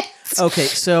damn it! Okay,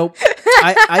 so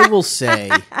I will say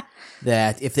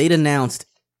that if they'd announced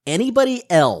anybody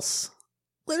else,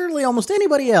 literally almost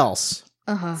anybody else,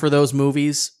 for those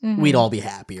movies, we'd all be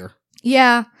happier.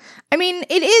 Yeah. I mean,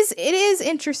 it is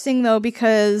interesting, though,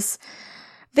 because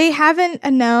they haven't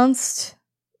announced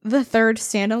the 3rd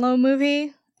standalone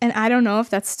movie, and I don't know if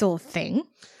that's still a thing.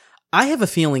 I have a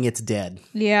feeling it's dead.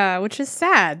 Yeah, which is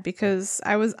sad, because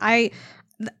I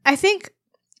think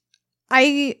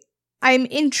I'm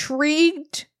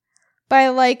intrigued by,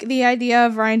 like, the idea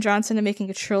of Rian Johnson making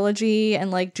a trilogy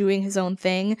and, like, doing his own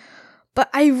thing. But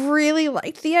I really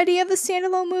liked the idea of the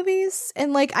standalone movies.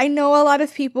 And, like, I know a lot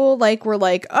of people, like, were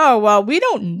like, oh, well, we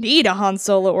don't need a Han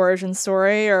Solo origin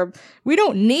story, or we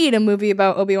don't need a movie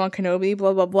about Obi-Wan Kenobi,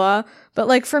 blah, blah, blah. But,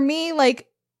 like, for me, like,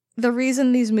 the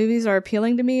reason these movies are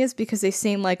appealing to me is because they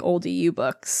seem like old EU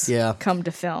books come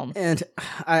to film. And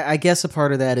I guess a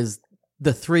part of that is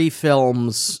the 3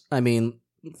 films, I mean,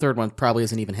 3rd one probably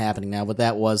isn't even happening now, but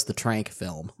that was the Trank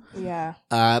film. Yeah.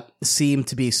 Seemed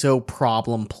to be so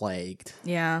problem plagued.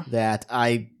 Yeah. That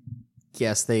I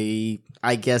guess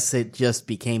it just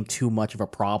became too much of a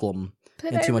problem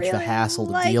and too much of a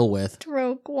hassle to deal with.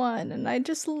 Rogue One, and I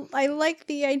like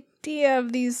the idea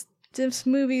of these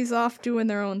movies off doing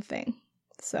their own thing.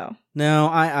 So. No,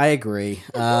 I agree.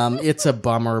 It's a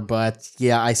bummer, but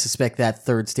yeah, I suspect that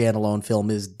 3rd standalone film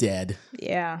is dead.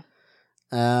 Yeah.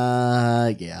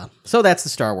 Yeah. So that's the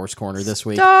Star Wars Corner this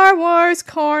week. Star Wars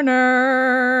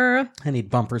Corner. I need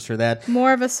bumpers for that.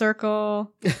 More of a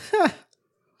circle.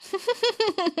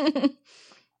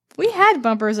 We had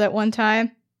bumpers at one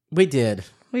time. We did.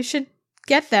 We should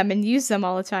get them and use them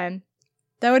all the time.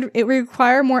 It would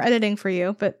require more editing for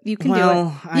you, but you can do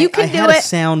it. You can do it. I had a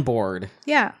soundboard.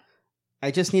 Yeah.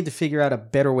 I just need to figure out a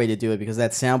better way to do it because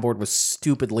that soundboard was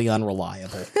stupidly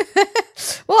unreliable.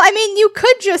 Well, I mean, you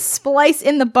could just splice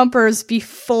in the bumpers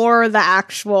before the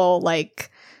actual,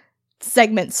 like,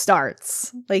 segment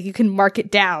starts. Like, you can mark it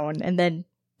down and then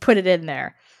put it in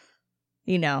there.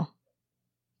 You know.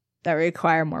 That would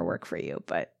require more work for you,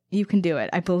 but you can do it.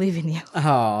 I believe in you.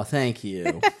 Oh, thank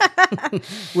you.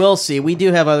 We'll see. We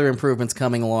do have other improvements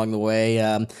coming along the way.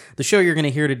 The show you're going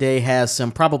to hear today has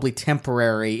some probably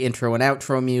temporary intro and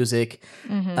outro music.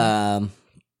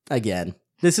 Again,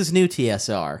 this is new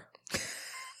TSR.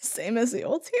 Same as the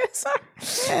old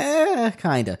TSR?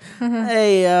 Kinda.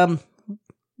 Hey,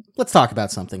 let's talk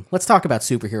about something. Let's talk about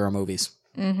superhero movies.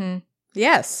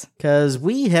 Yes. Because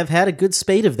we have had a good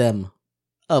spate of them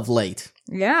of late.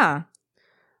 Yeah.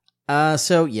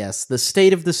 So yes, the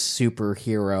state of the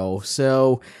superhero.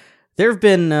 So there have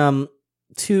been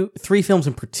 3 films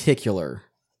in particular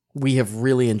we have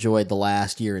really enjoyed the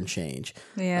last year and change.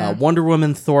 Yeah. Wonder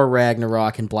Woman, Thor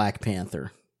Ragnarok, and Black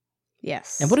Panther.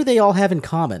 Yes. And what do they all have in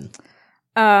common?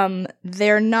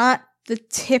 They're not the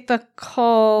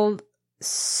typical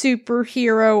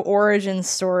superhero origin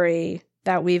story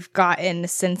that we've gotten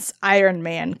since Iron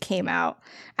Man came out.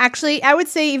 Actually, I would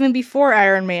say even before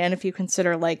Iron Man, if you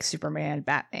consider like Superman,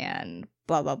 Batman,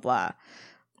 blah, blah, blah.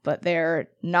 But they're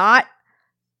not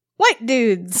white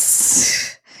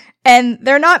dudes. And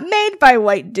they're not made by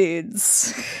white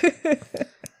dudes.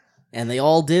 And they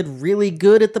all did really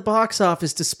good at the box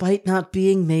office despite not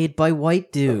being made by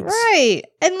white dudes. Right.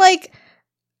 And like,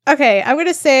 okay, I'm going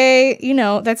to say,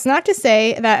 that's not to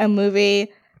say that a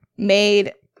movie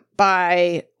made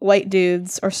by white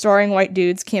dudes or starring white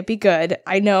dudes can't be good.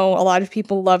 I know a lot of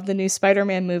people love the new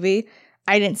Spider-Man movie.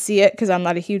 I didn't see it because I'm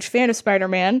not a huge fan of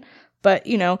Spider-Man. But,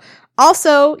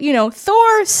 also,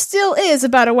 Thor still is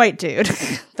about a white dude.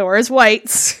 Thor is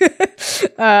white.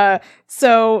 But,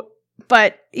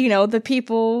 the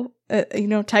people,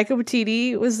 Taika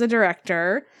Waititi was the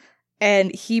director,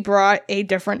 and he brought a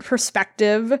different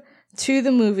perspective to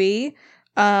the movie.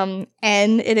 And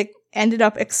it ended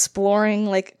up exploring,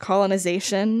 like,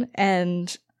 colonization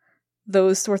and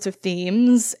those sorts of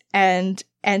themes, and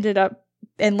ended up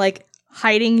in, like,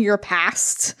 hiding your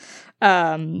past,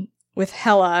 with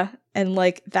Hela, and,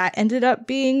 like, that ended up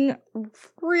being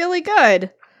really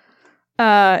good.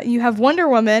 You have Wonder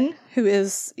Woman, who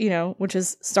is, which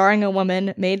is starring a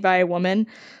woman, made by a woman,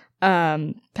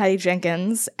 Patty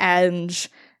Jenkins, and,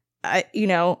 I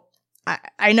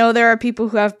know there are people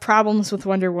who have problems with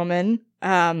Wonder Woman.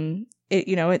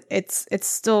 It's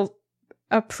still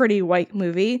a pretty white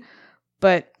movie,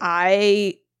 but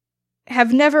I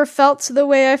have never felt the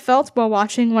way I felt while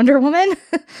watching Wonder Woman.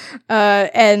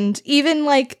 And even,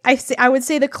 like, I would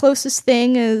say the closest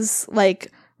thing is,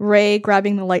 like, Rey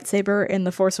grabbing the lightsaber in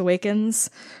The Force Awakens.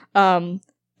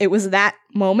 It was that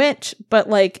moment, but,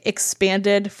 like,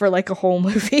 expanded for, like, a whole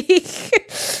movie.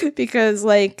 Because,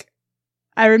 like,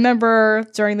 I remember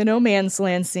during the No Man's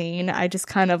Land scene, I just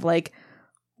kind of, like,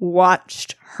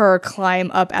 watched her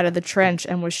climb up out of the trench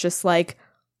and was just like,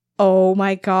 oh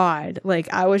my god.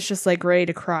 Like, I was just, like, ready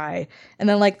to cry. And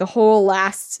then, like, the whole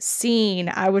last scene,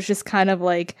 I was just kind of,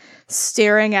 like,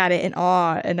 staring at it in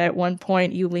awe. And at one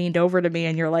point, you leaned over to me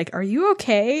and you're like, are you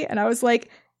okay? And I was like,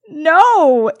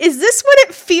 no! Is this what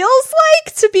it feels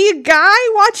like to be a guy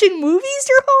watching movies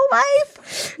your whole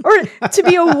life? Or to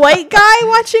be a white guy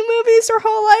watching movies your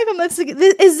whole life? I'm like,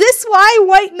 is this why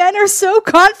white men are so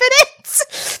confident?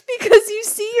 Because you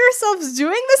see yourselves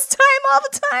doing this time all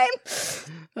the time?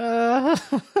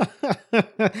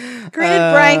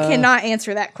 Granted, Brian cannot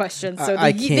answer that question, so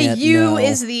the you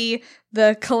is the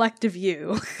collective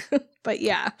you. But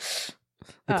yeah.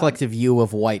 The collective you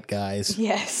of white guys.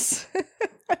 Yes.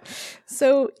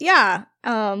 So, yeah.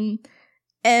 And,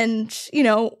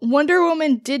 Wonder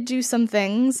Woman did do some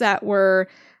things that were,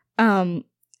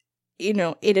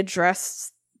 it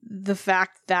addressed the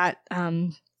fact that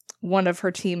one of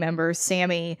her team members,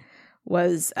 Sammy,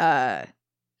 was,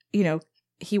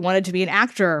 he wanted to be an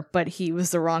actor, but he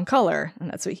was the wrong color. And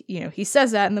that's what, he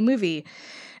says that in the movie.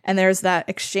 And there's that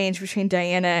exchange between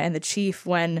Diana and the chief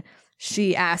when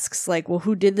she asks, like, well,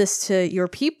 who did this to your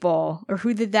people? Or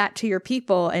who did that to your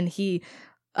people? And he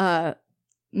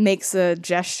makes a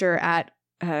gesture at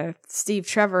Steve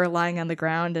Trevor lying on the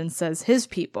ground and says, his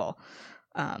people.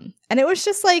 And it was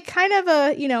just, like, kind of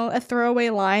a throwaway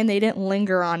line. They didn't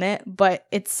linger on it, but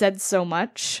it said so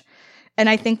much. And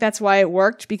I think that's why it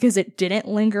worked, because it didn't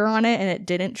linger on it and it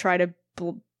didn't try to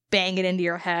bang it into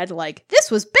your head like, this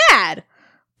was bad.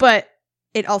 But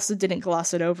it also didn't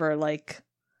gloss it over like,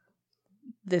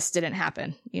 this didn't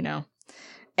happen,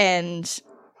 and,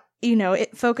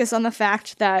 it focused on the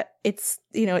fact that it's,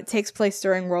 it takes place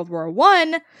during World War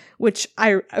I, which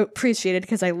I appreciated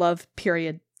because I love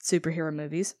period superhero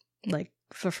movies, like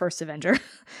the first Avenger.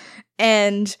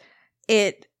 And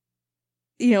it,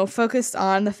 focused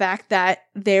on the fact that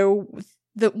the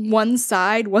one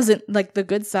side wasn't like the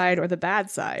good side or the bad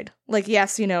side. Like,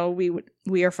 yes,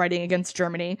 we are fighting against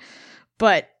Germany,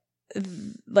 but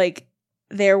like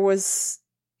there was,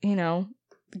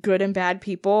 good and bad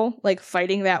people, like,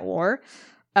 fighting that war.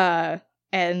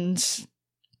 And,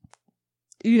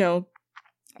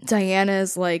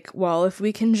 Diana's like, well, if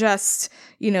we can just,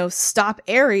 stop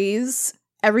Ares,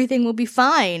 everything will be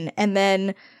fine. And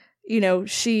then,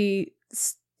 she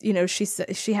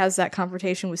has that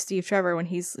confrontation with Steve Trevor when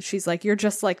she's like, you're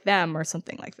just like them, or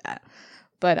something like that.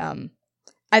 But,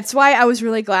 that's why I was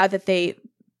really glad that they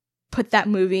put that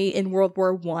movie in World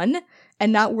War I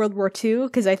and not World War II,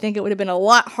 because I think it would have been a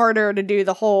lot harder to do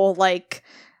the whole, like,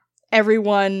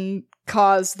 everyone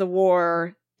caused the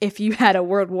war if you had a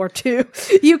World War II.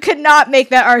 You could not make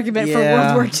that argument for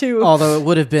World War II. Although it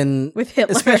would have been, with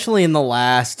Hitler, especially in the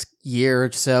last year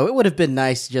or so, it would have been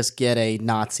nice to just get a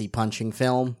Nazi punching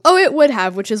film. Oh, it would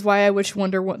have, which is why I wish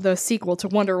the sequel to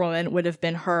Wonder Woman would have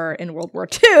been her in World War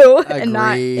II and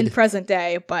not in present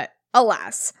day, but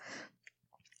alas.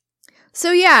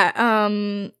 So yeah,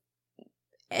 and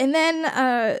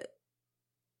then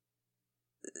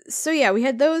so yeah, we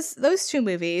had those two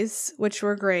movies, which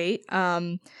were great,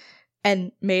 and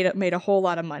made a whole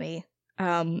lot of money.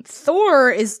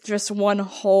 Thor is just one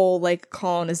whole like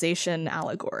colonization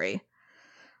allegory.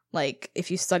 Like if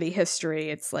you study history,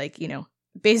 it's like, you know,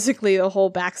 basically the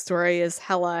whole backstory is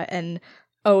Hela and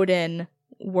Odin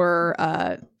were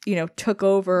you know, took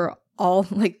over all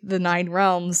like the 9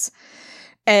 realms,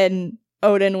 and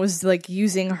Odin was like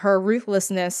using her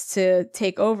ruthlessness to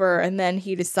take over, and then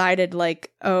he decided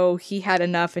like, oh, he had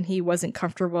enough and he wasn't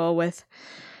comfortable with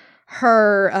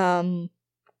her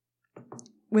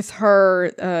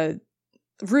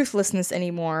ruthlessness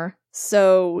anymore,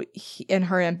 so and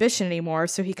her ambition anymore,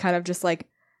 so he kind of just like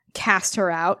cast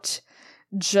her out,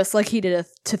 just like he did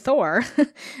to Thor,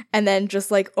 and then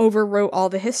just like overwrote all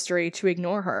the history to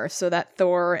ignore her, so that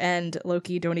Thor and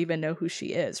Loki don't even know who she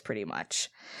is, pretty much.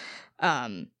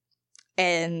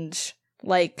 And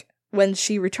like when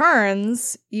she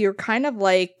returns, you're kind of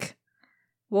like,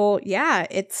 well, yeah,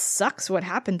 it sucks what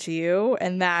happened to you,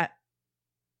 and that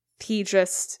he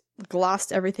just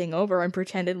glossed everything over and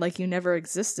pretended like you never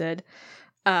existed.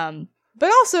 But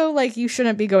also, like, you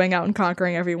shouldn't be going out and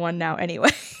conquering everyone now anyway.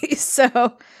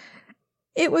 So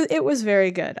it was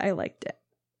very good. I liked it.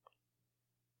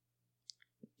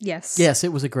 Yes. Yes,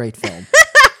 it was a great film.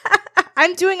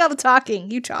 I'm doing all the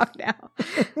talking. You talk now.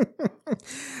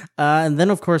 And then,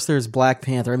 of course, there's Black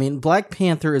Panther. I mean, Black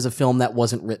Panther is a film that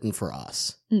wasn't written for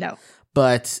us. No.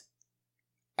 But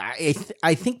I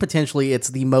think potentially it's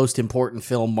the most important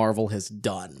film Marvel has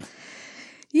done.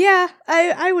 Yeah,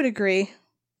 I would agree.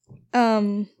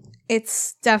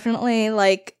 It's definitely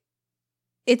like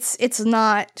it's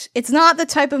not the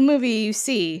type of movie you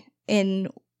see in,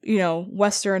 you know,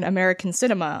 Western American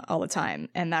cinema all the time,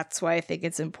 and that's why I think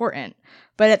it's important.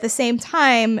 But at the same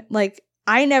time, like,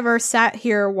 I never sat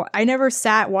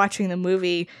watching the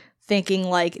movie thinking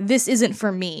like, this isn't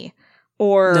for me,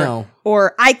 or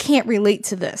I can't relate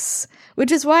to this,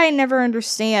 which is why I never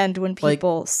understand when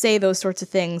people say those sorts of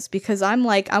things, because I'm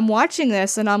like, I'm watching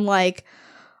this and I'm like,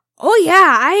 oh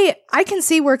yeah, I can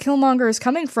see where Killmonger is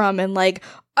coming from, and like,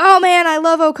 oh man, I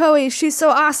love Okoye, she's so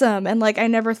awesome, and like, I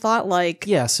never thought like,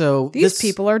 yeah, so these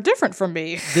people are different from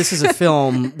me. This is a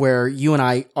film where you and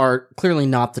I are clearly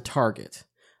not the target,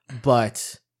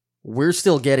 but we're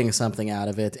still getting something out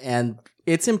of it, and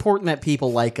it's important that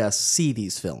people like us see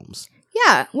these films.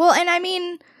 Yeah, well, and I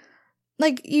mean,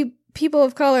 like, you people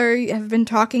of color have been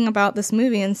talking about this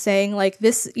movie and saying like,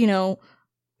 this, you know,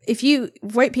 if you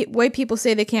white people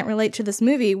say they can't relate to this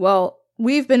movie, well,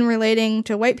 we've been relating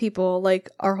to white people like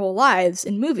our whole lives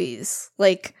in movies.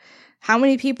 Like, how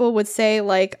many people would say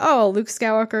like, oh, Luke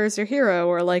Skywalker is their hero,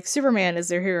 or like Superman is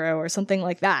their hero, or something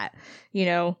like that? You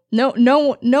know,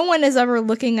 no one is ever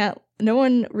no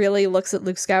one really looks at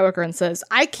Luke Skywalker and says,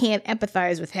 I can't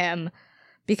empathize with him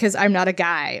because I'm not a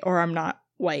guy or I'm not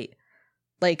white.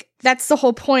 Like, that's the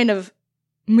whole point of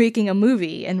making a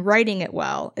movie and writing it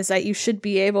well, is that you should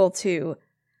be able to,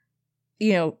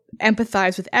 you know,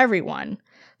 empathize with everyone.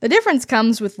 The difference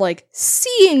comes with like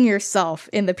seeing yourself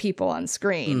in the people on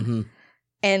screen. Mm-hmm.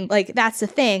 And like, that's the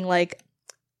thing. Like,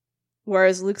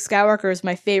 whereas Luke Skywalker is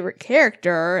my favorite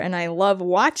character and I love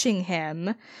watching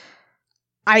him,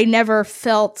 I never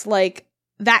felt like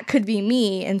that could be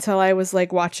me until I was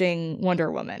like watching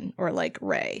Wonder Woman or like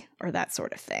Rey or that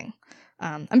sort of thing.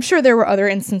 I'm sure there were other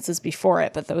instances before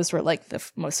it, but those were like the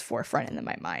most forefront in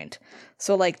my mind.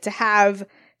 So like, to have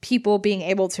people being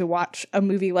able to watch a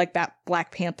movie like that,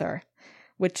 Black Panther,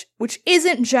 which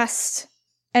isn't just,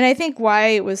 and I think why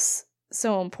it was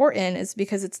so important is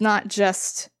because it's not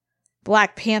just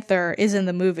Black Panther is in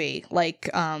the movie. Like,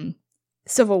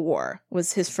 Civil War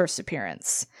was his first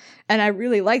appearance, and I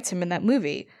really liked him in that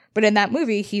movie. But in that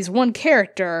movie, he's one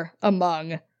character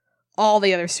among all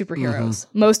the other superheroes,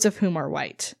 most of whom are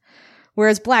white.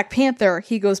 Whereas Black Panther,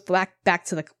 he goes back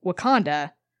to the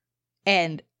Wakanda,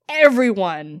 and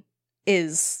everyone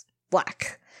is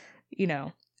black, you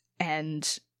know,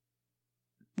 and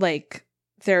like,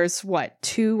 there's what,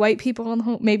 2 white people in the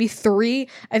home, maybe 3.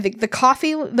 I think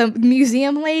the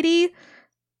museum lady,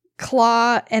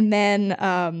 Claw, and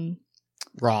then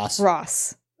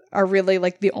Ross are really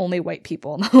like the only white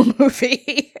people in the whole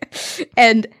movie.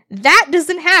 And that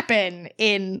doesn't happen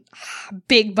in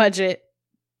big budget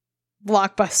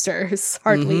blockbusters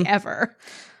hardly ever.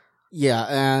 Yeah,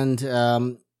 and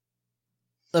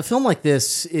a film like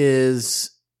this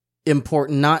is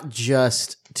important not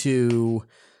just to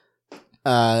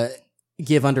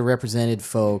give underrepresented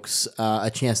folks a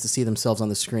chance to see themselves on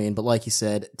the screen, but like you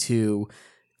said, to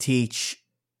teach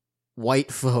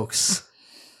white folks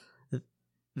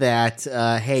that,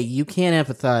 hey, you can't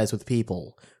empathize with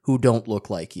people who don't look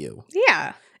like you.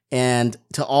 Yeah. And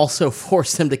to also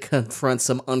force them to confront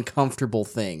some uncomfortable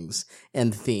things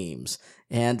and themes.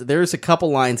 And there's a couple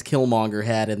lines Killmonger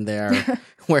had in there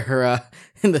where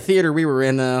in the theater we were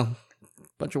in, a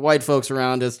bunch of white folks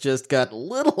around us just got a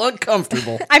little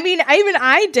uncomfortable. I mean, even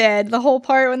I did the whole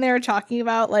part when they were talking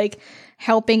about like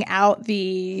helping out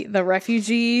the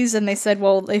refugees, and they said,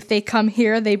 well, if they come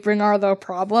here, they bring all their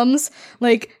problems.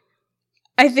 Like,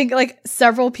 I think like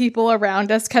several people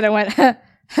around us kind of went, and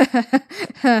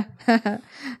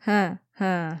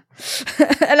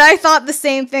I thought the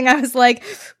same thing. I was like,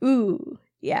 ooh,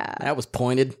 yeah, That was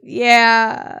pointed.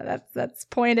 yeah, that's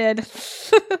pointed.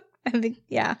 I think,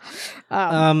 yeah.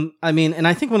 I mean, and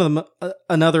I think one of the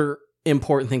another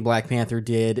important thing Black Panther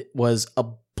did was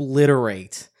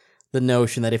obliterate the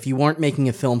notion that if you weren't making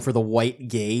a film for the white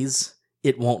gaze,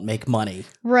 it won't make money.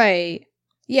 Right.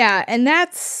 Yeah, and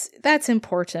that's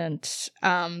important.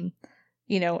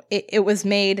 You know, it was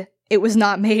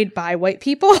not made by white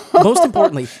people. Most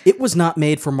importantly, it was not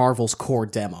made for Marvel's core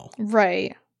demo.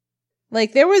 Right.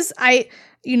 Like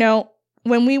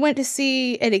when we went to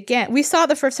see it again, we saw it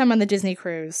the first time on the Disney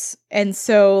cruise. And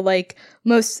so like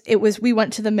we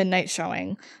went to the midnight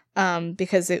showing.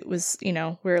 Because it was, we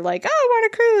were like, oh, we're on a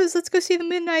cruise, let's go see the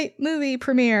midnight movie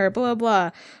premiere, blah,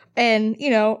 blah. And,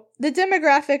 the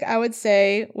demographic, I would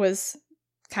say, was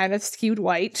kind of skewed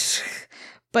white.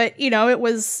 But, it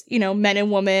was, men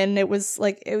and women. It was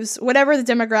whatever the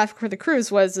demographic for the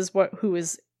cruise was, is who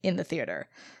was in the theater.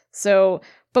 So,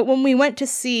 but when we went to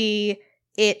see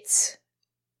it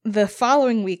the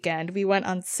following weekend, we went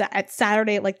on at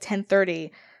Saturday at like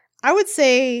 10:30. I would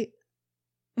say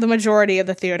the majority of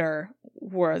the theater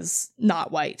was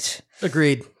not white.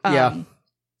 Agreed. Yeah.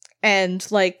 And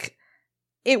like,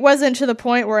 it wasn't to the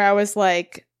point where I was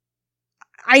like,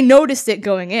 I noticed it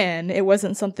going in. It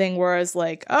wasn't something where I was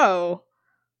like, oh,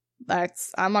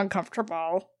 I'm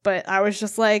uncomfortable. But I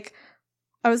was like,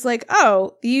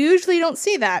 oh, you usually don't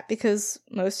see that because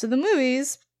most of the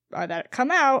movies that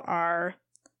come out are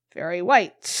very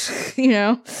white,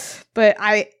 but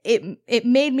it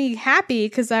made me happy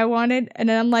because I wanted,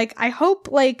 and I'm like, I hope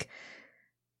like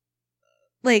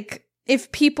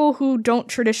if people who don't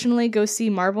traditionally go see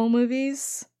Marvel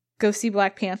movies go see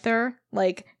Black Panther,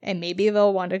 like, and maybe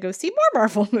they'll want to go see more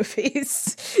Marvel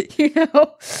movies,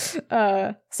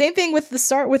 same thing with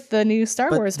the new Star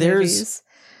Wars movies.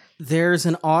 There's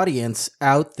an audience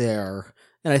out there,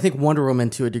 and I think Wonder Woman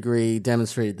to a degree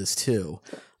demonstrated this too.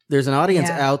 There's an audience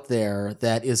out there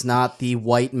that is not the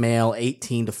white male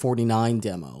 18 to 49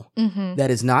 demo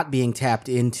that is not being tapped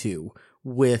into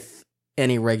with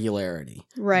any regularity,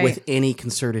 with any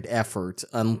concerted effort,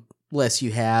 unless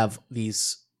you have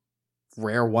these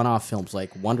rare one-off films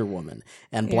like Wonder Woman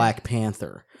and Black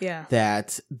Panther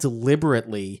that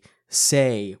deliberately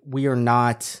say we are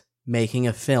not making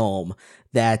a film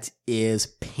that is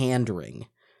pandering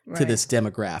to this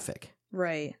demographic.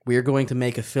 Right. We are going to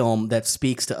make a film that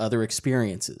speaks to other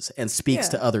experiences and speaks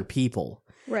to other people.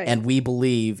 Right. And we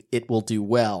believe it will do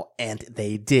well. And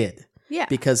they did. Yeah.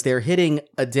 Because they're hitting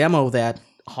a demo that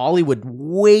Hollywood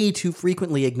way too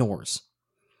frequently ignores.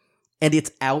 And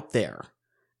it's out there.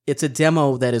 It's a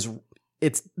demo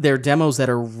they're demos that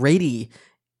are ready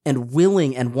and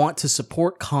willing and want to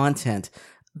support content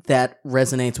that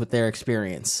resonates with their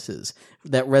experiences,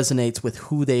 that resonates with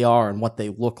who they are and what they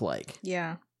look like.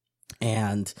 Yeah.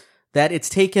 And that it's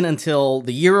taken until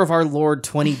the year of our Lord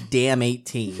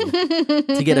 2018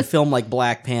 to get a film like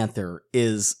Black Panther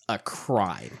is a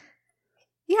crime.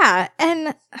 Yeah,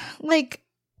 and like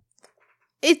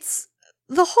it's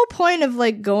the whole point of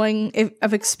like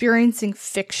of experiencing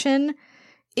fiction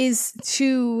is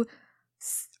to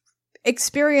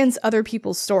experience other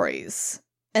people's stories.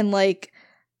 And like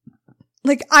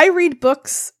I read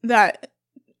books that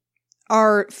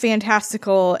are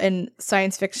fantastical and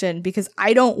science fiction because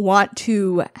I don't want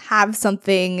to have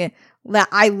something that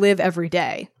I live every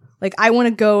day. Like, I want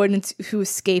to go and to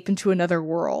escape into another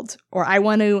world, or I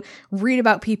want to read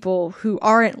about people who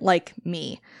aren't like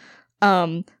me.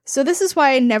 So this is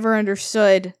why I never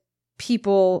understood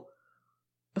people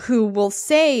who will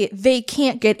say they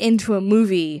can't get into a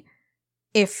movie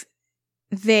if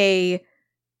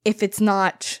it's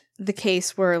not the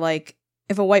case where like,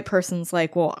 if a white person's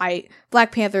like, well,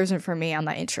 Black Panther isn't for me, I'm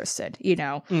not interested,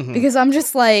 because I'm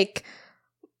just like,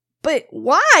 but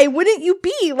why wouldn't you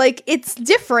be? Like, it's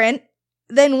different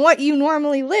than what you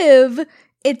normally live.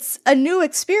 It's a new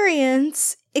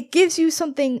experience. It gives you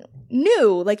something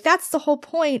new. Like, that's the whole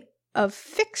point of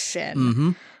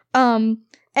fiction. And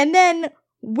then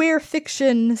where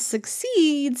fiction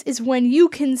succeeds is when you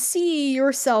can see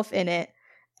yourself in it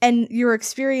and your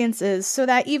experiences, so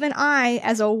that even I,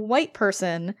 as a white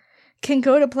person, can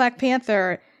go to Black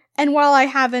Panther, and while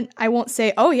I won't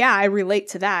say, oh yeah, I relate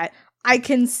to that, I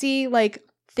can see, like,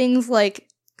 things like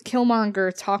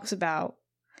Killmonger talks about,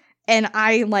 and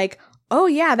I like, oh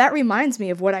yeah, that reminds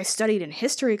me of what I studied in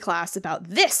history class about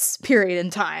this period in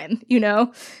time, you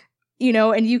know,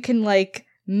 and you can, like,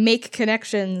 make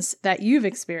connections that you've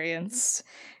experienced.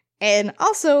 And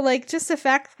also, like, just the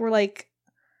fact we're, like,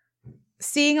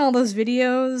 seeing all those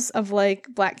videos of, like,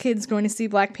 Black kids going to see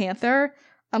Black Panther,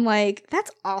 I'm like,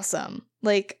 that's awesome.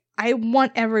 Like, I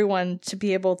want everyone to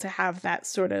be able to have that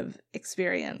sort of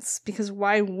experience, because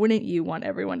why wouldn't you want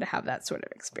everyone to have that sort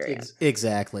of experience?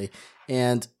 Exactly.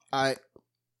 And I'm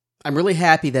really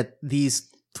happy that these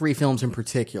 3 films in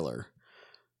particular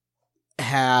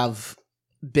have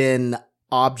been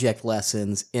object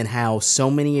lessons in how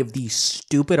so many of these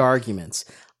stupid arguments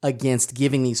against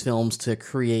giving these films to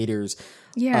creators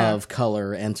of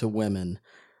color and to women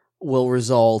will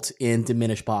result in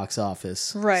diminished box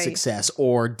office success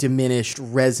or diminished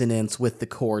resonance with the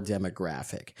core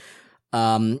demographic.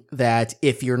 That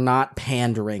if you're not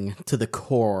pandering to the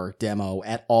core demo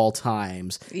at all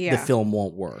times, the film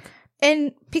won't work.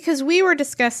 And because we were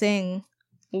discussing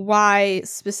why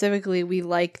specifically we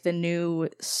like the new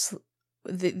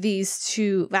these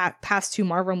past two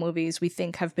Marvel movies we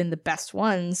think have been the best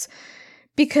ones,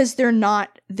 because they're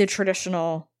not the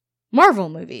traditional Marvel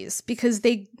movies, because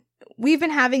we've been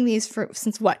having these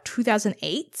since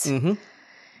 2008, mm-hmm.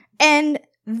 and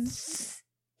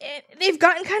they've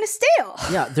gotten kind of stale.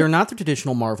 Yeah, they're not the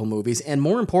traditional Marvel movies, and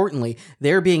more importantly,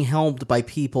 they're being helmed by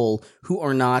people who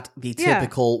are not the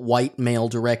typical white male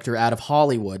director out of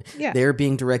Hollywood. Yeah. They're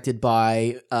being directed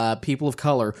by people of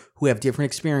color who have different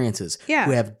experiences,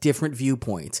 who have different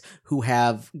viewpoints, who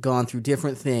have gone through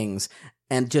different things,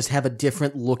 and just have a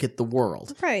different look at the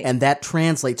world. Right. And that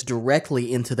translates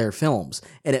directly into their films,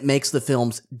 and it makes the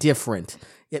films different.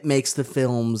 It makes the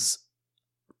films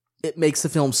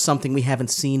something we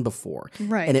haven't seen before.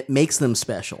 Right. And it makes them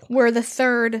special. Where the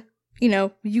third,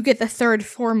 you get the third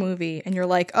Thor movie and you're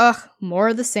like, ugh, more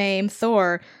of the same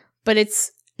Thor, but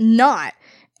it's not.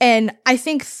 And I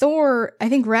think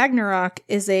Ragnarok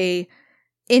is a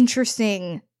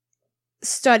interesting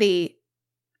study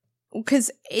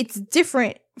because it's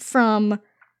different from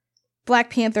Black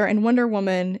Panther and Wonder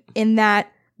Woman in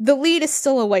that the lead is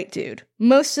still a white dude.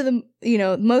 Most of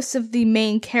the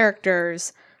main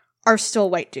characters are still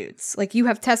white dudes. Like, you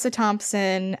have Tessa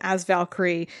Thompson as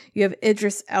Valkyrie, you have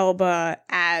Idris Elba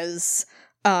as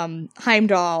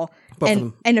Heimdall,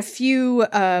 and a few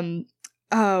I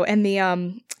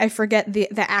forget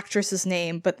the actress's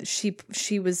name, but she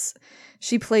plays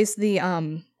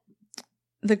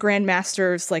the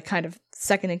Grandmaster's, like, kind of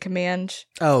second in command.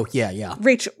 Oh, yeah.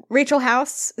 Rachel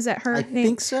House, is that her name? I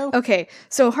think so. Okay,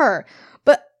 so her.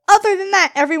 But other than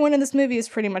that, everyone in this movie is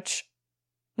pretty much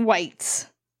white.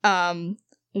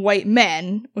 White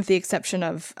men, with the exception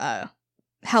of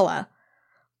Hela.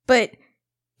 But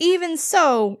even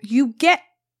so, you get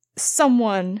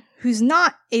someone who's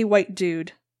not a white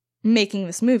dude making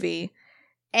this movie,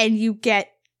 and you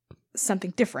get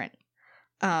something different.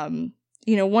 One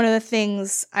of the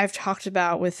things I've talked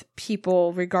about with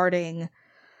people regarding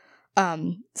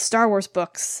Star Wars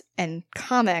books and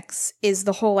comics is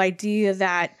the whole idea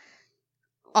that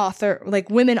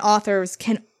women authors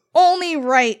can only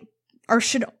write, or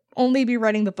should only be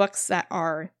writing, the books that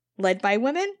are led by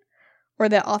women, or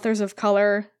that authors of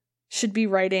color should be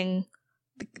writing,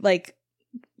 like,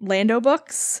 Lando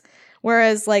books.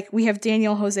 Whereas, like, we have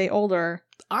Daniel Jose Older.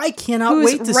 I cannot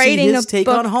wait to see his take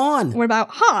on Han. What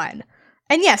about Han?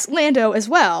 And yes, Lando as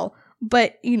well.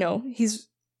 But, he's,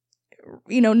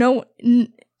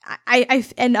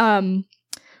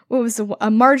 what was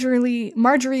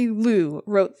Marjorie Liu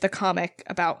wrote the comic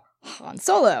about Han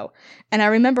Solo. And I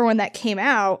remember when that came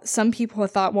out, some people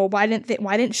had thought, well, why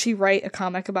didn't she write a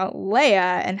comic about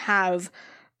Leia and have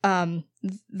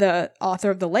the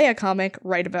author of the Leia comic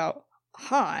write about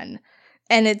Han?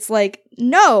 And it's like,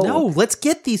 no, let's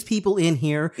get these people in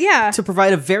here to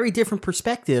provide a very different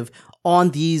perspective on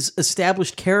these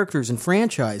established characters and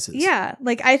franchises. Yeah,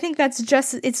 like, I think it's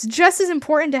just as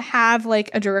important to have, like,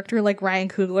 a director like Ryan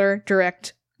Coogler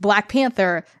direct Black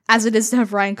Panther as it is to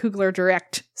have Ryan Coogler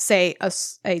direct, say,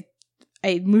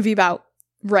 a movie about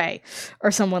Rey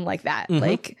or someone like that. Mm-hmm.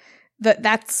 Like,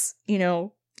 that's, you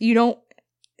don't,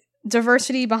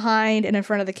 diversity behind and in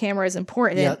front of the camera is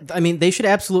important. Yeah, I mean, they should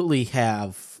absolutely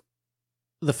have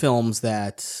the films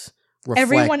that reflect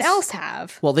everyone else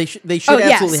have. Well, they should yeah, absolutely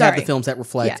have the sorry. films that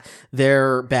reflect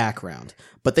their background,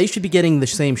 but they should be getting the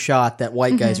same shot that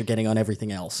white guys are getting on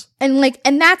everything else. And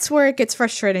that's where it gets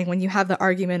frustrating when you have the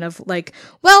argument of like,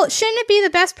 well, shouldn't it be the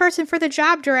best person for the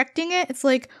job directing it? It's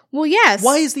like, well, yes.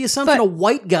 Why is the assumption a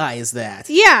white guy is that?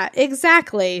 Yeah,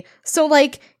 exactly. So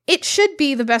like, it should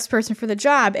be the best person for the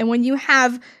job. And when you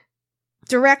have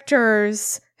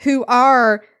directors who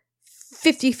are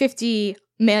 50-50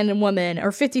 man and woman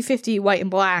or 50-50 white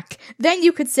and black, then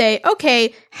you could say,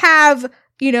 okay, have,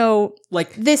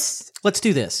 like this. Let's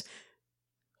do this.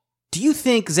 Do you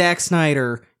think Zack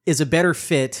Snyder is a better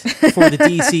fit for the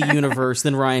DC universe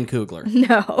than Ryan Coogler?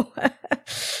 No.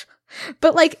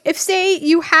 But like, if say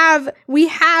we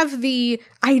have the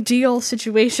ideal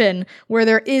situation where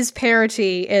there is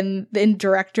parity in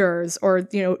directors or,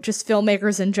 just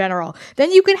filmmakers in general,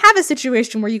 then you can have a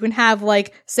situation where you can have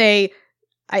like, say,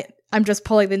 I'm just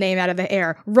pulling the name out of the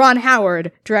air, Ron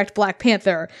Howard direct Black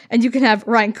Panther, and you can have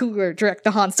Ryan Coogler direct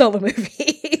the Han Solo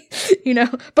movie,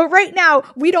 But right now,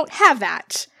 we don't have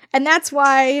that. And that's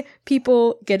why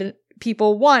people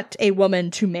want a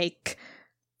woman to make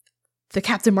the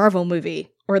Captain Marvel movie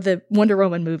or the Wonder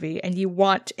Woman movie, and you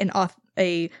want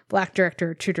a black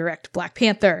director to direct Black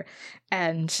Panther.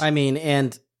 And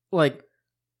like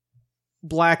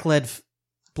black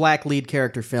lead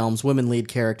character films, women lead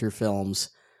character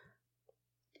films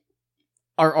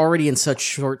are already in such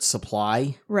short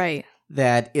supply, right,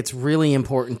 that it's really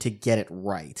important to get it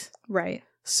right. Right.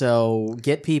 So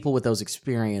get people with those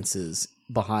experiences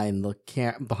behind the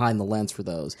lens for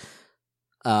those.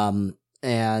 And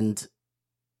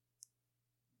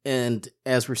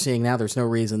as we're seeing now, there's no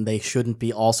reason they shouldn't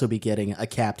also be getting a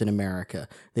Captain America.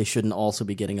 They shouldn't also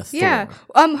be getting a Thor. Yeah.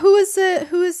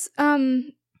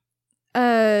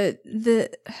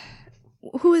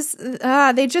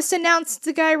 They just announced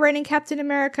the guy writing Captain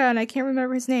America, and I can't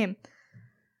remember his name.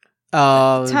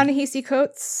 Ta-Nehisi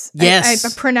Coates. Yes. I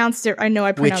pronounced it. I know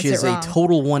I pronounced it wrong. Which is a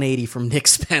total 180 from Nick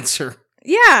Spencer.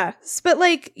 Yeah, but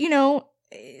like,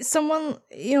 someone,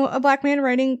 a black man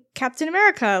writing Captain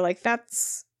America, like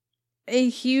that's a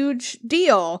huge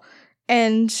deal,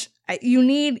 and we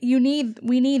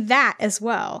need that as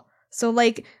well. So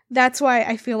like, that's why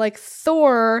I feel like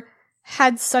Thor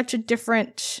had such a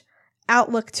different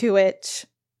outlook to it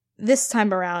this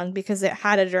time around, because it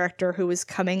had a director who was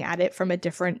coming at it from a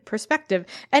different perspective,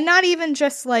 and not even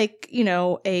just like,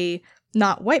 a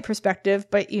not white perspective,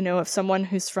 but of someone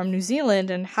who's from New Zealand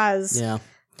and has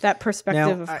that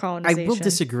perspective of colonization. I will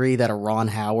disagree that a Ron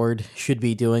Howard should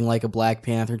be doing like a Black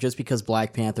Panther, just because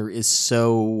Black Panther is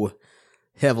so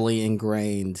heavily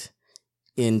ingrained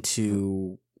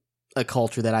into a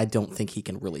culture that I don't think he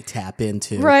can really tap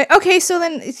into. Right. Okay. So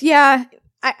then, yeah,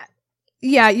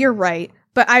 you're right.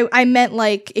 But I meant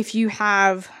like, if you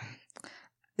have,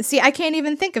 I can't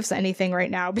even think of anything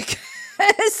right now because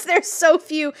there's so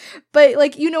few, but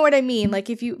like, you know what I mean? Like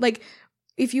if you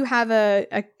have a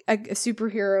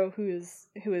superhero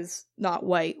who is not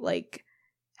white, like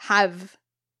have,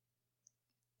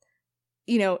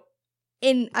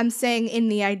 I'm saying in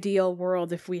the ideal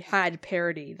world, if we had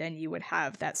parity, then you would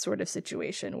have that sort of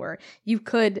situation where you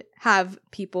could have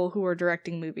people who are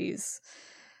directing movies.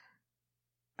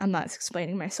 I'm not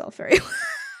explaining myself very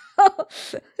well.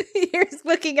 You're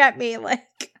looking at me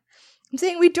like, I'm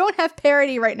saying we don't have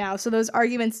parity right now, so those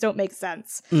arguments don't make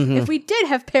sense. Mm-hmm. If we did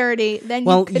have parity, then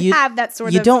you could have that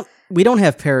sort of... We don't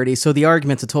have parity, so the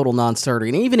argument's a total non-starter.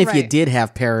 And even if you did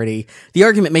have parity, the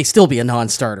argument may still be a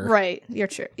non-starter. Right. You're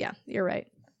true. Yeah, you're right.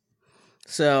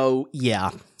 So, yeah.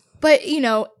 But,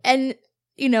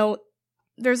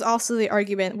 there's also the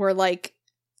argument where, like,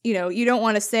 you don't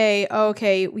want to say, oh,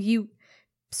 okay,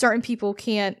 certain people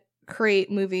can't create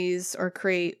movies or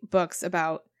create books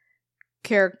about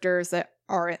characters that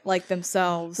aren't like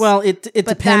themselves. Well, it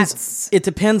depends. It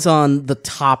depends on the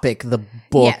topic the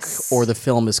book or the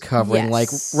film is covering. Like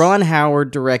Ron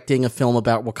Howard directing a film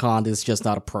about Wakanda is just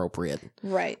not appropriate.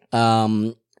 Right.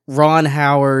 Ron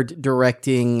Howard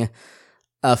directing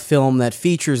a film that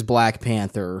features Black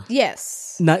Panther.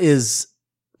 Yes. Is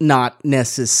not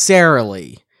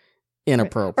necessarily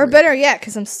inappropriate. Or better yet,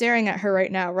 because I'm staring at her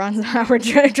right now, Ron Howard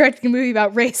directing a movie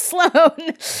about Ray Sloan.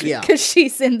 Yeah. Because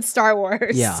she's in Star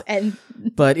Wars. Yeah. And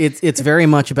but it's very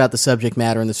much about the subject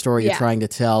matter and the story you're trying to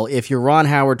tell. If you're Ron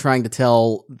Howard trying to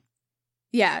tell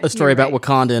a story about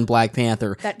Wakanda and Black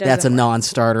Panther, that's a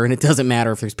non-starter, and it doesn't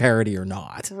matter if there's parody or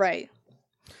not. Right.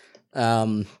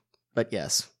 But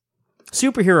yes.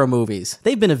 Superhero movies.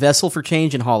 They've been a vessel for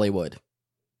change in Hollywood.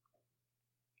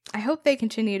 I hope they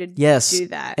continue to do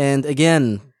that. And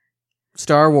again,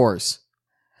 Star Wars.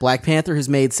 Black Panther has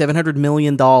made $700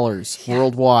 million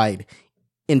worldwide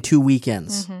in 2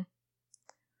 weekends. Mm-hmm.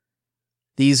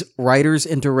 These writers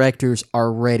and directors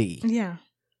are ready. Yeah.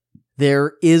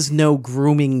 There is no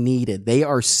grooming needed. They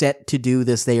are set to do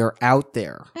this. They are out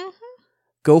there. Mm-hmm.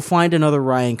 Go find another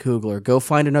Ryan Coogler. Go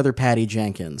find another Patty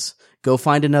Jenkins. Go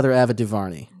find another Ava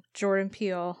DuVernay. Jordan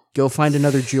Peele. Go find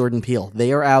another Jordan Peele.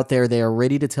 They are out there. They are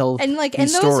ready to tell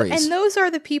these stories. And those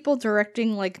are the people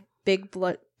directing like big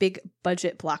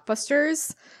budget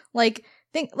blockbusters. Like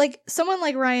think like someone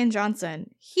like Rian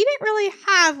Johnson. He didn't really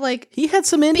have like he had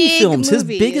some indie big films. movies.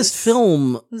 His biggest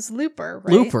film was Looper,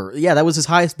 right? Looper. Yeah, that was his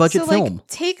highest budget film. Like,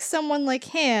 take someone like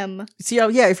him. See,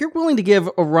 if you're willing to give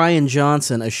a Rian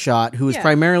Johnson a shot, who is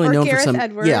primarily or known Gareth for some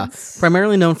Edwards.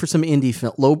 primarily known for some indie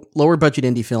lower budget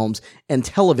indie films and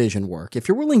television work. If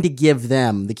you're willing to give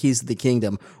them the keys to the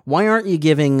kingdom, why aren't you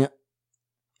giving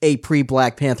a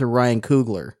pre-Black Panther Ryan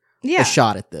Coogler a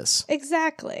shot at this?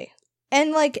 Exactly.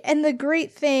 And the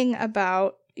great thing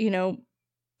about,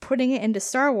 putting it into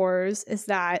Star Wars is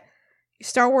that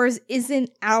Star Wars isn't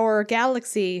our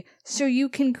galaxy, so you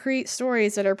can create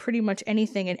stories that are pretty much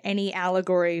anything in any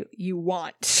allegory you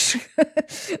want.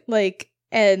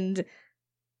 And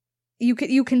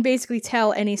you can basically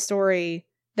tell any story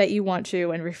that you want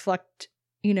to and reflect,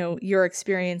 your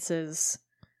experiences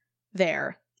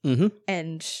there. Mm-hmm.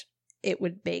 And it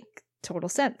would make total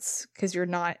sense because you're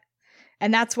not.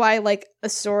 And that's why, a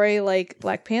story like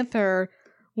Black Panther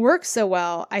works so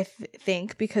well, I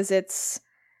think, because it's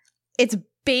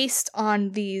based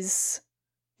on it's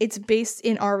based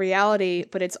in our reality,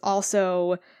 but it's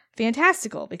also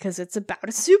fantastical because it's about a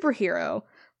superhero.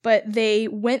 But they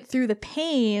went through the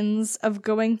pains of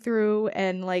going through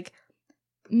and,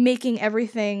 making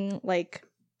everything,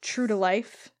 true to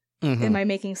life. Mm-hmm. Am I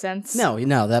making sense? No,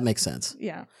 that makes sense.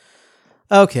 Yeah.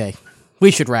 Okay. We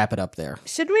should wrap it up there.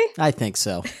 Should we? I think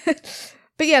so.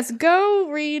 But yes, go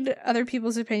read other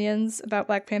people's opinions about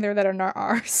Black Panther that are not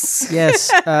ours. Yes,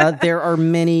 there are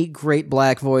many great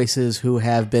Black voices who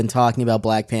have been talking about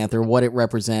Black Panther, what it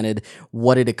represented,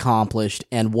 what it accomplished,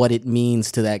 and what it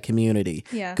means to that community.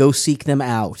 Yeah. Go seek them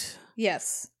out.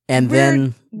 Yes. And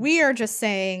then we are just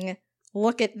saying,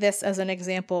 look at this as an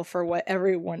example for what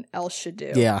everyone else should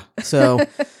do. Yeah. So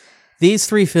these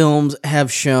 3 films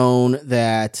have shown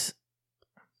that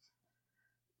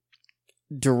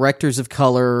directors of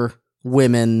color,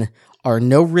 women, are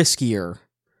no riskier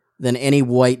than any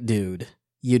white dude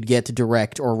you'd get to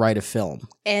direct or write a film.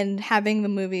 And having the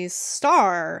movies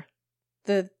star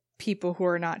the people who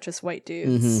are not just white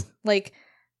dudes. Mm-hmm.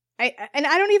 I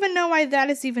don't even know why that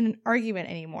is even an argument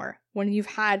anymore. When you've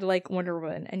had Wonder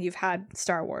Woman and you've had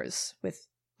Star Wars with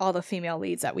all the female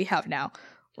leads that we have now.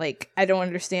 I don't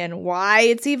understand why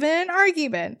it's even an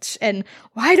argument. And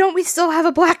why don't we still have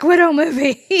a Black Widow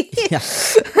movie?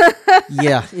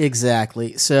 Yeah,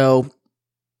 exactly. So,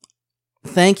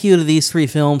 thank you to these 3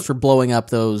 films for blowing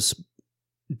up those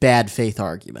bad faith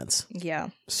arguments. Yeah.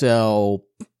 So,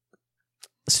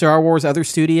 Star Wars, other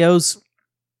studios,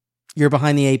 you're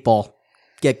behind the 8 ball.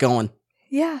 Get going.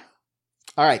 Yeah.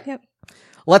 All right. Yep.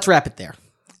 Let's wrap it there.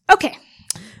 Okay.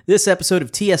 This episode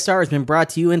of TSR has been brought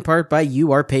to you in part by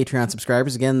you, our Patreon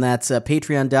subscribers. Again, that's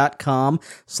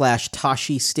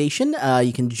patreon.com/Tashi Station.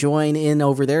 You can join in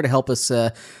over there to help us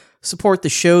support the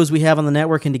shows we have on the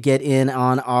network and to get in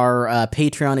on our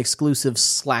Patreon exclusive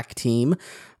Slack team.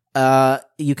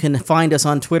 You can find us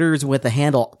on Twitter with the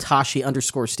handle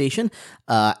Tashi_Station,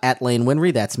 at Lane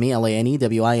Winry. That's me,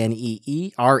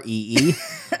 LaneWineeree.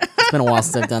 It's been a while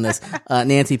since I've done this.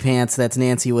 Nancy Pants, that's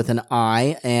Nancy with an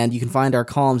I. And you can find our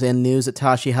columns and news at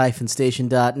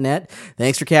Tashi-Station.net.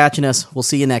 Thanks for catching us. We'll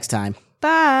see you next time.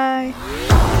 Bye.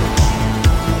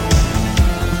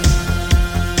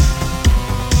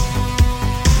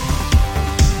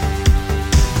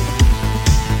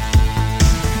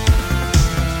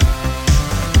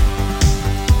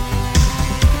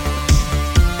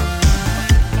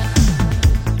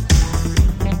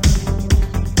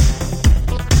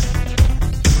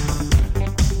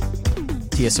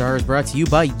 TSR is brought to you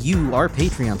by you, our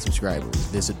Patreon subscribers.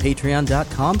 Visit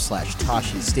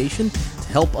patreon.com/Tashi Station to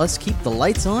help us keep the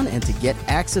lights on and to get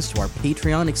access to our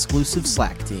Patreon exclusive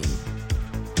Slack team.